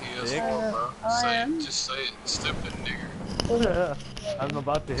on PS4, bro. Just say it, stupid nigger. I'm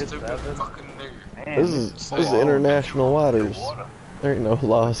about to hit Stupid 7. fucking nigger. This is international waters. There ain't no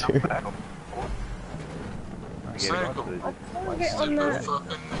laws here. Cynical. Stupid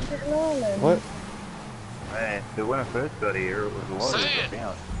fucking nigger. What? Man, so when I first got here, it was a lot Say of it.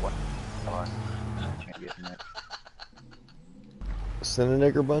 down. What? I can't get in there. Send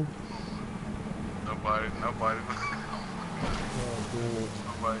a nigger bun? Nobody.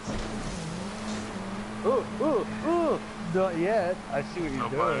 Ooh! Not yet. I see what you're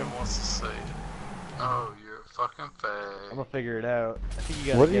Nobody doing. wants to say it. Oh, you're a fucking I'm fag. gonna figure it out. I think you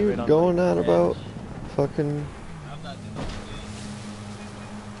gotta What are get you right on going the on about? Fucking... I'm not doing it.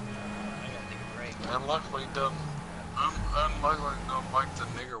 I gotta take a break. Unluckily don't like the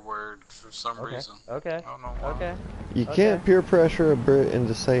nigger word for some reason. Okay. I don't know why. Okay. You can't peer pressure a Brit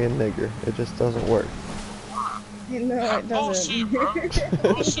into saying nigger. It just doesn't work. No, it doesn't. Bullshit, bro.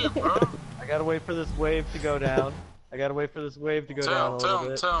 Bullshit, bro. I gotta wait for this wave to go down. Down a little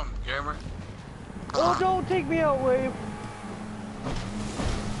bit. Tell him, gamer. Oh, don't take me out, wave!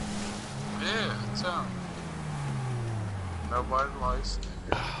 Yeah, tell him. Nobody likes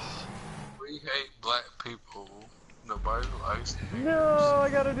niggers. We hate black people. Nobody likes niggers. No, I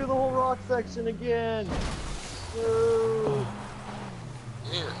gotta do the whole rock section again. No.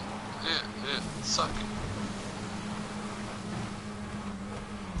 Yeah. Suck it.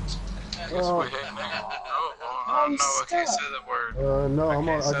 I guess we hate niggers. Oh no, I can't say that word. No, I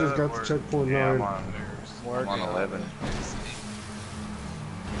can't say just that got word. to checkpoint Yeah, 9. I'm on 11.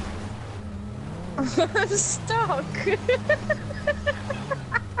 I'm stuck.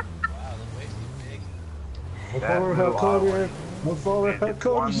 I'm falling. How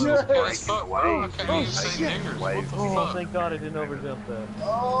come? Yes! Fuck, bro. I can't even say niggers. What the Oh, fuck? thank God I didn't overjump that.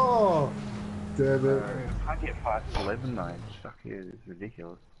 Oh! Damn it. I get past 11 though. Stuck here, it's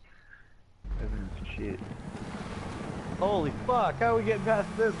ridiculous. 7 is shit. Holy fuck, how are we getting past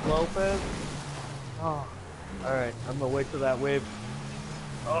this, Lopez? Oh. Alright, I'm gonna wait for that wave.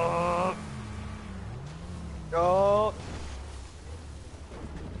 Oh! Oh!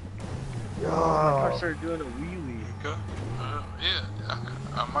 Oh, my car started doing a wheelie. Okay. Yeah,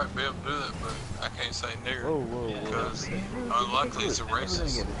 I might be able to do that, but I can't say nigger. Whoa. Because unlikely it's a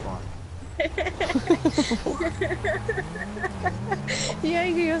racist. Yeah,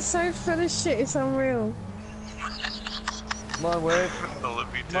 you're so full of shit, it's unreal. Come on, wave.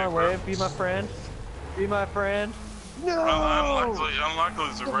 Olivia Come on, wave. Be my friend. Be my friend. No! Unlikely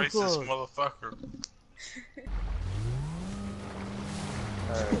is a racist motherfucker.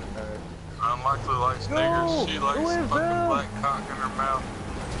 Alright. Unlikely likes niggers. She likes wave fucking down. black cock in her mouth.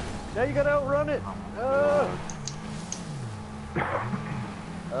 Now you gotta outrun it.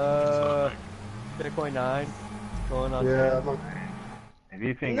 Bitcoin 9. Going on. Yeah, If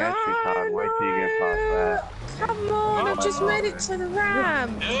you think that's too hard, wait till you get past that. Come on, I've just made it to the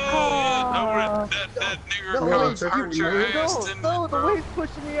ramp. Yeah, that nigger cock hurt your ass, didn't No, it, the bro? wave's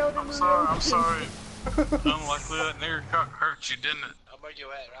pushing me out into the I'm ocean. sorry. Unlikely that nigger cock hurt you, didn't it? where you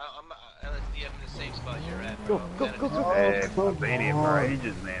at? I'm LSD. I'm in the same spot you're at, Go, bro. go, go, go, go. Hey, I've been here for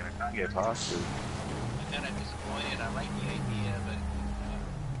ages, man. I can't get past it. I'm kind of disappointed. I like the idea,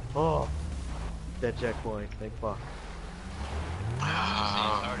 but Oh, that checkpoint. Thank fuck.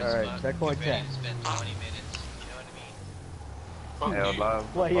 Alright, checkpoint 10. Spend 20 minutes. You know what I mean? Yeah, I'd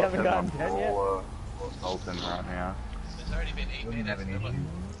love. What, you haven't gotten 10 yet? Or Sultan right now. It's already been 8 Wouldn't have minutes. an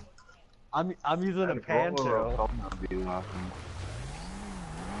issue. I'm using a Panto. I'd be laughing.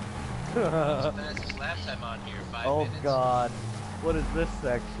 Fastest lap time on here, 5 Oh minutes. god. What is this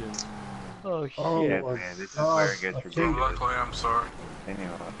section? Oh shit. Oh, Yeah, man, this is where it gets ridiculous. Luckily, I'm sorry. Anyway,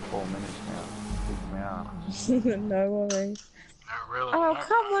 like 4 minutes now. Freaks me out. No worries. Not really. Oh, not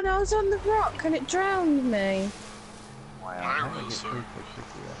come on, I was on the rock and it drowned me. Wow, Not how really, did I sir. get so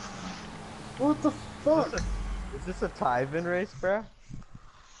quickly after What the fuck? Is this a Tyven race, bruh?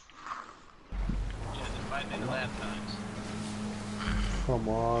 Yeah, the 5 minute lap times. Come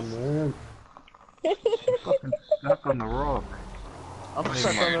on, man. that? Fucking stuck on the rock. I'm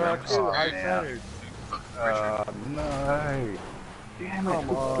stuck on the rock too, Oh, high man. centered. No. Damn it, Come it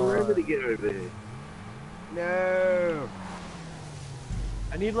took on. forever to get over there. No.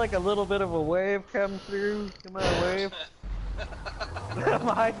 I need like a little bit of a wave come through. Come on, wave. I'm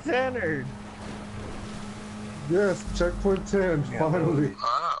high centered. Yes, checkpoint 10, Yeah, finally.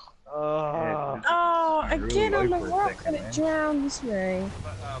 Wow. Oh. Oh, I really again on the low for a rock second, and it man. drowns me.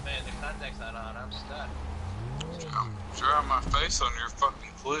 Oh man, the contact's not on. I'm stuck. I'm drawing my face on your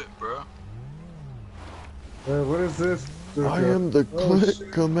fucking clip, bro. What is this? There's I a- am the oh, click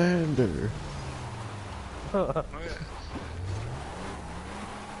shit. commander. Uh-oh.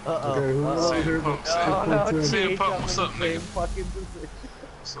 Okay, who's Uh-oh. on here? Oh, Oh no, Checkpoint 10. See you, TH, Pop, I'm in what's the up, same nigga? fucking position.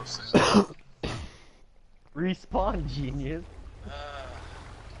 So sad. Respawn, genius.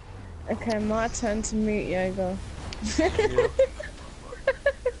 Okay, my turn to mute yoga.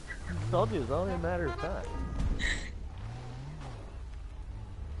 Told you, it's only a matter of time.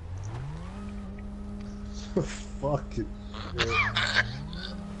 Fuck it.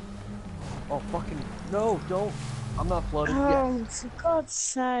 Oh, fucking, no, don't. I'm not flooded yet. Oh, for God's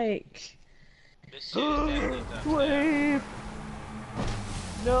sake. This shit is definitely done. Wave!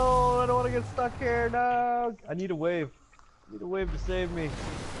 No, I don't want to get stuck here, no! I need a wave. I need a wave to save me.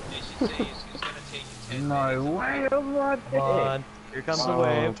 They should say it's gonna take you 10 No minutes. way, I'm right Come on, here comes the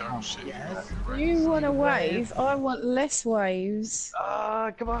wave. Dumb shit. Yes. You want a wave, I want less waves.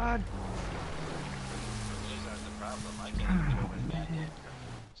 Ah, come on! These aren't the problem. I can't even get over the goddamn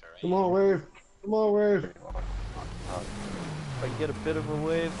terrain. Come on, wave. Come on, wave. If I can get a bit of a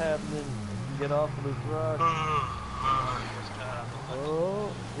wave happening, I can get off of this rock.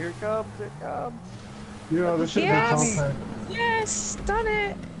 Oh, here it comes, here it comes. You know, this should Yes. be compact. Yes, done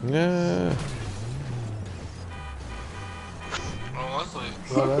it. Yeah. Well, luckily.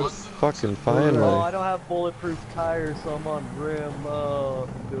 Well, What that's- the- Fucking Oh, finally. I don't have bulletproof tires, so I'm on rim. Oh,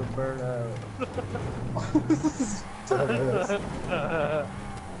 I'm doing burnout. Dumbass.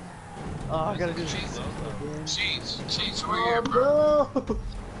 Oh, I gotta do Cheats. this. Cheats, where you at, bro? Oh, no.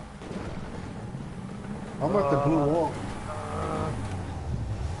 I'm at the blue wall.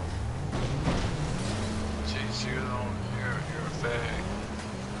 Cheats, you're a fag.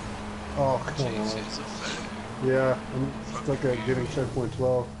 Oh, come Cheats, on. it's a fag. Yeah, I'm stuck at getting checkpoint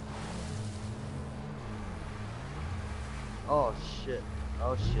 12. Oh shit.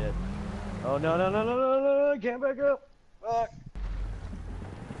 Oh shit. Oh no no no no no no no! Can't back up. Fuck.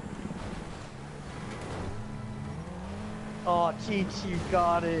 Oh, Cheech, you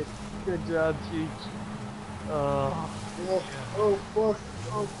got it. Good job, Cheech. Oh. Oh, oh fuck.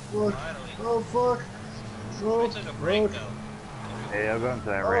 Oh fuck. Finally. Oh fuck. Oh, I took a break fuck. though. Yeah, I've gone to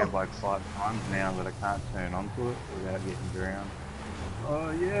that ramp like 5 times now, but I can't turn onto it without getting drowned.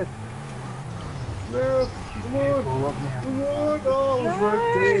 Oh, yes! Yes, come on. Come on. Oh, it's right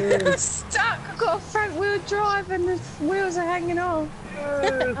No, there. I'm stuck. I've got a front wheel drive and the wheels are hanging off.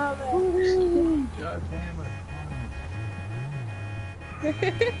 Yes! Oh, God damn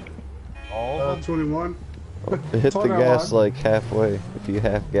it. All of them? 21. Hit the Turn that gas on. like halfway. If you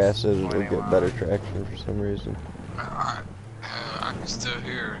half gas it, it'll get 21. better traction for some reason. I can still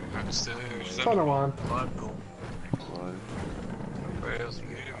hear it. I can still hear it. Turn it on. Michael. Nobody else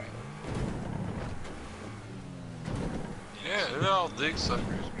muted me. Yeah, they're all dick suckers,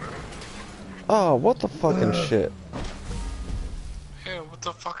 bro. Oh, what the fucking shit? Yeah, what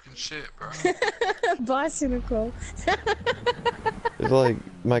the fucking shit, bro? bye, Cynical. It's like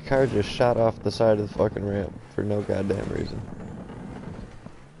my car just shot off the side of the fucking ramp for no goddamn reason.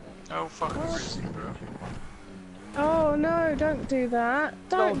 No fucking reason, bro. Oh no, don't do that.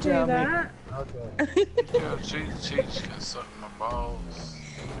 Don't do drown me. that. Okay. Yeah, Cheech can suck my balls.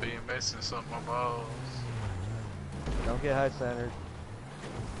 BMX can suck my balls. Don't get high centered.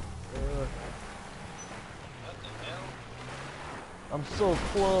 What the hell? I'm so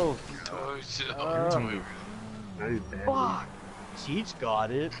close. Oh shit, Very badly. Fuck. Cheech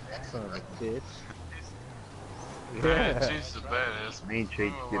got it. Son of a bitch. Man, Yeah. Cheech's a badass. Me and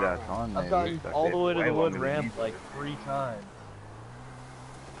Cheech did our time there. I've We gotten stuck all there the way to way the wood longer than ramp you like did. 3 times.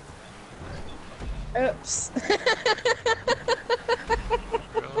 Oops.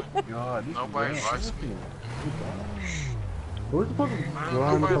 God, this Nobody is likes me. Where's the fucking Man,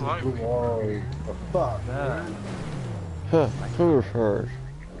 grind nobody of the like blue me. wall? The fuck, Nah. man? Huh, who was first?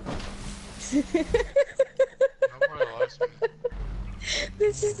 Nobody likes me.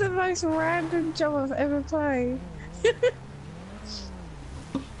 This is the most random job I've ever played.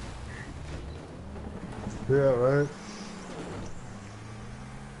 Yeah, right?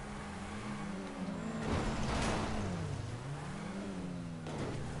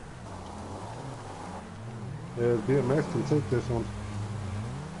 Yeah, BMX can take this one.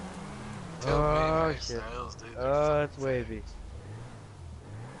 Tell Oh, me, shit. Styles, dude, Oh, it's wavy.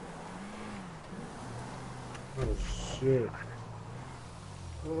 Oh, shit.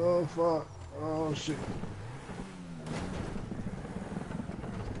 Oh, fuck. Oh, shit.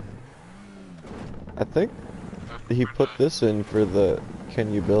 I think he put this in for the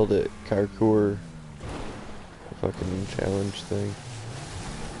can you build it parkour fucking challenge thing.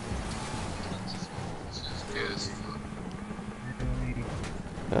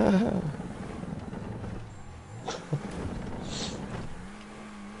 Ah.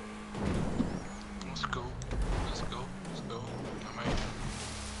 Let's go. Let's go. Let's go. I mean,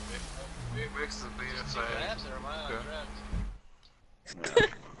 big mix is being Laps or am I on track?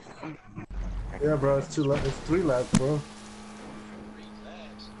 Yeah, bro, it's 2 laps. It's 3 laps, bro. 3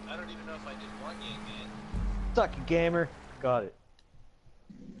 laps. I don't even know if I did 1 game yet. Suck it, gamer. Got it.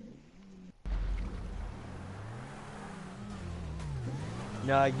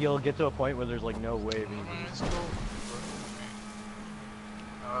 Nah, you'll get to a point where there's like no waving. Let's go.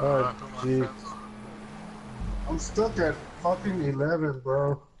 Oh, gee. I'm stuck at fucking 11,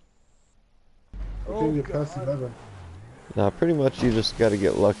 bro. I can't get past 11. Nah, pretty much you just gotta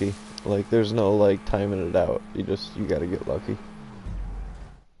get lucky. Like, there's no, like, timing it out. You gotta get lucky.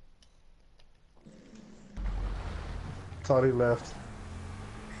 Thought he left.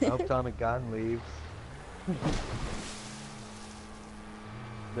 I hope Tommy Gunn leaves.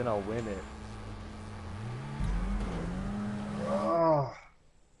 Then I'll win it. Ah.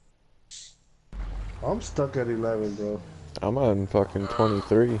 I'm stuck at 11, bro. I'm on fucking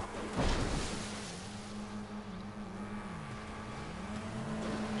 23.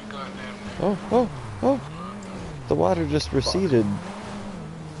 Oh. The water just receded.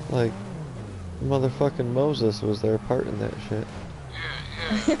 Like, motherfucking Moses was there parting that shit.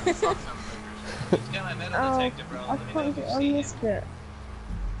 Yeah. He's got my metal detector, bro. I Let me know can't if you get on see this him. bit.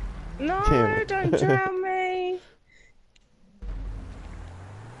 No, Damn it. don't drown me.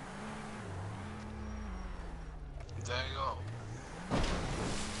 There you go.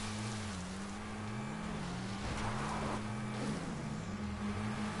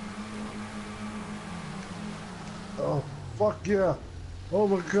 Oh, fuck yeah. Oh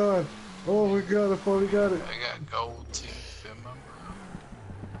my god. Oh my god, I finally got it. I got gold teeth in my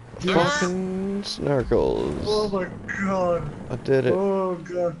Fucking snarkles. Oh my god. I did it. Oh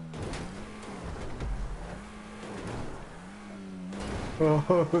god.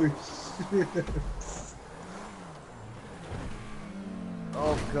 Oh shit.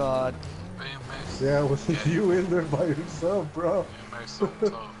 Oh god. BMX. Yeah, wasn't you in there by yourself, bro? BMX so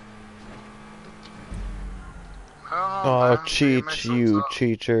tough. Oh, Cheech, you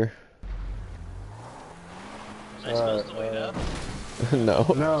cheater. Am I supposed to wait up? No.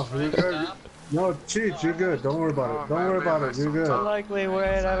 No, you're good. No, Cheech, you're good. Don't worry about it. Don't worry about it. You're good. Unlikely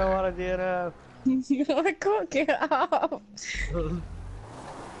wait, I don't want to DNF. I can't get up.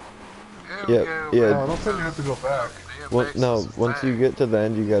 Yeah. Oh, don't tell me you have to go back. Well, no, once you get to the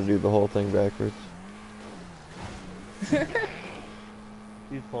end, you gotta do the whole thing backwards.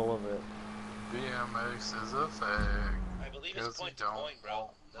 He's full of it. BMX is a fag. I believe it's point to point, bro.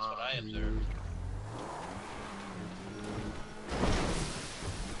 That's what I observed.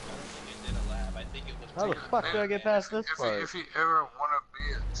 How the fuck do I get past this part? If you ever want to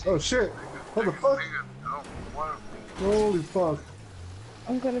be a Oh shit. What the fuck? Holy fuck.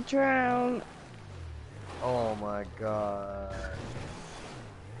 I'm gonna drown. Oh my god.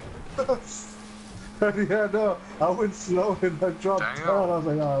 Yeah, no. I went slow and I dropped down. I was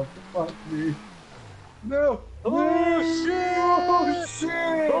like, oh, fuck me. No. Oh shit! Oh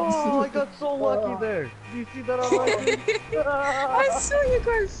shit! Oh, I got got so lucky there. Do you see that on my thing? I saw you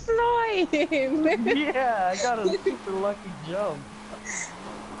go flying. Yeah, I got a super lucky jump.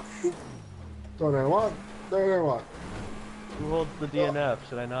 Don't I want? Don't I want? Who holds the DNF?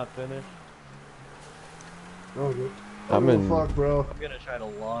 Should I not finish? Oh, good. I'm in. Fuck, bro. I'm gonna try to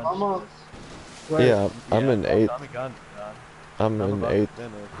launch I'm on. this. Wait. Yeah, I'm in oh, 8th. Tommy Gunn's done. I'm in about 8th. to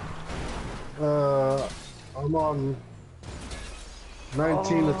finish. I'm on 19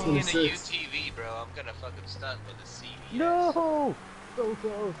 to In a 26. UTV, bro, I'm gonna fucking stunt with a CVS. No! So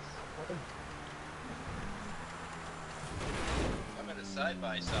close. I'm in a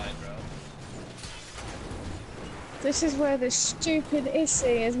side-by-side, bro. This is where the stupid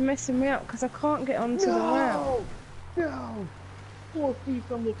Issy is messing me up because I can't get onto the ramp. No! 4 feet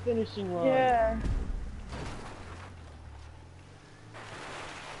from the finishing line. Yeah.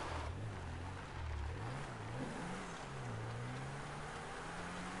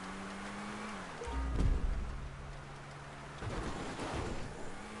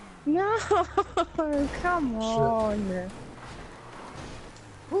 No, come on.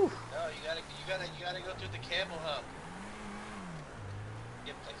 No, you gotta go through the camel hump.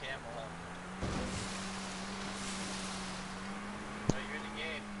 Yep, the camel hump. Oh, you're in the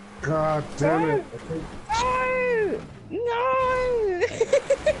game. God damn it. No! No!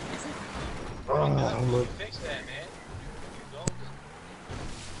 Oh, look. Fix that, man. You're golden.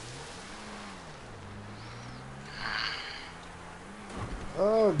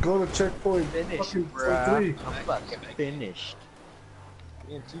 Oh, go to checkpoint. Finish, Fucking bruh. 3. I'm fucking finished.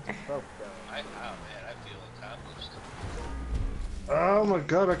 Me and Chica both done. Oh man, I feel accomplished. Oh my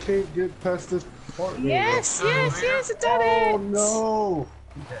god, I can't get past this part. Yes, yes, yes, I done it! Oh no!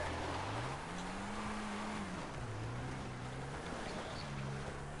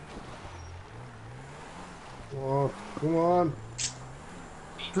 Oh, come on.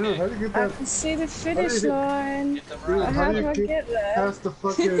 Dude, how do you get I that? can see the finish line. Dude, How do I get there? past the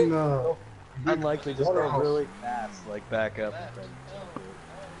fucking, Unlikely just go really fast, like back up and then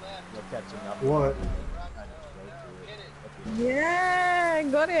you're catching up. What? Yeah,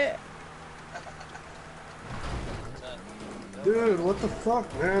 got it. Dude, what the fuck,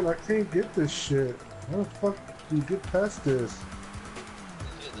 man? I can't get this shit. How the fuck do you get past this?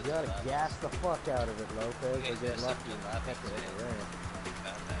 You gotta gas the fuck out of it, Lopez, or get lucky and catch it in the ramp.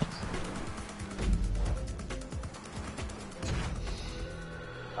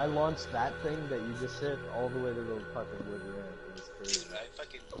 I launched that thing that you just hit all the way to the fucking wood ramp. It was crazy.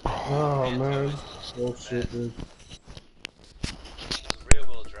 Oh man, bullshit, dude. Rear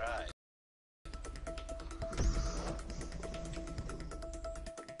wheel drive.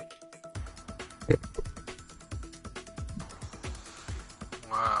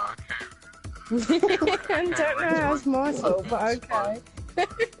 Wow, I I don't know how it's my fault, but okay.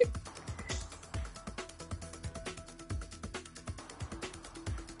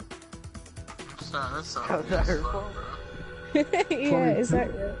 That's How's that her fault? Yeah,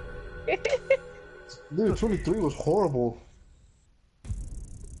 exactly. Dude, 23 was horrible.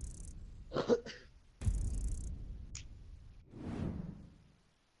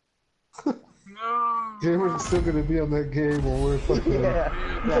 No. Gamer's still gonna be on that game while we're fucking. Yeah.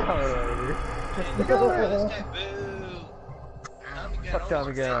 Fuck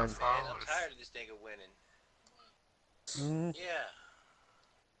Tommy Gunn. Man, I'm tired of this nigga winning. Yeah.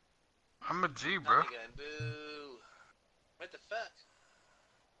 I'm a G, bro. Tommy Gunn, boo. What the fuck?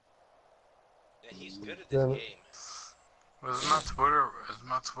 Yeah, he's good at this game. Is my Twitter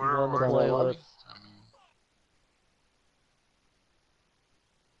On the where- playlist. I mean,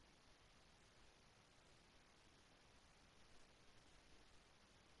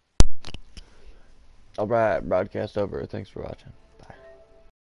 Alright, broadcast over. Thanks for watching.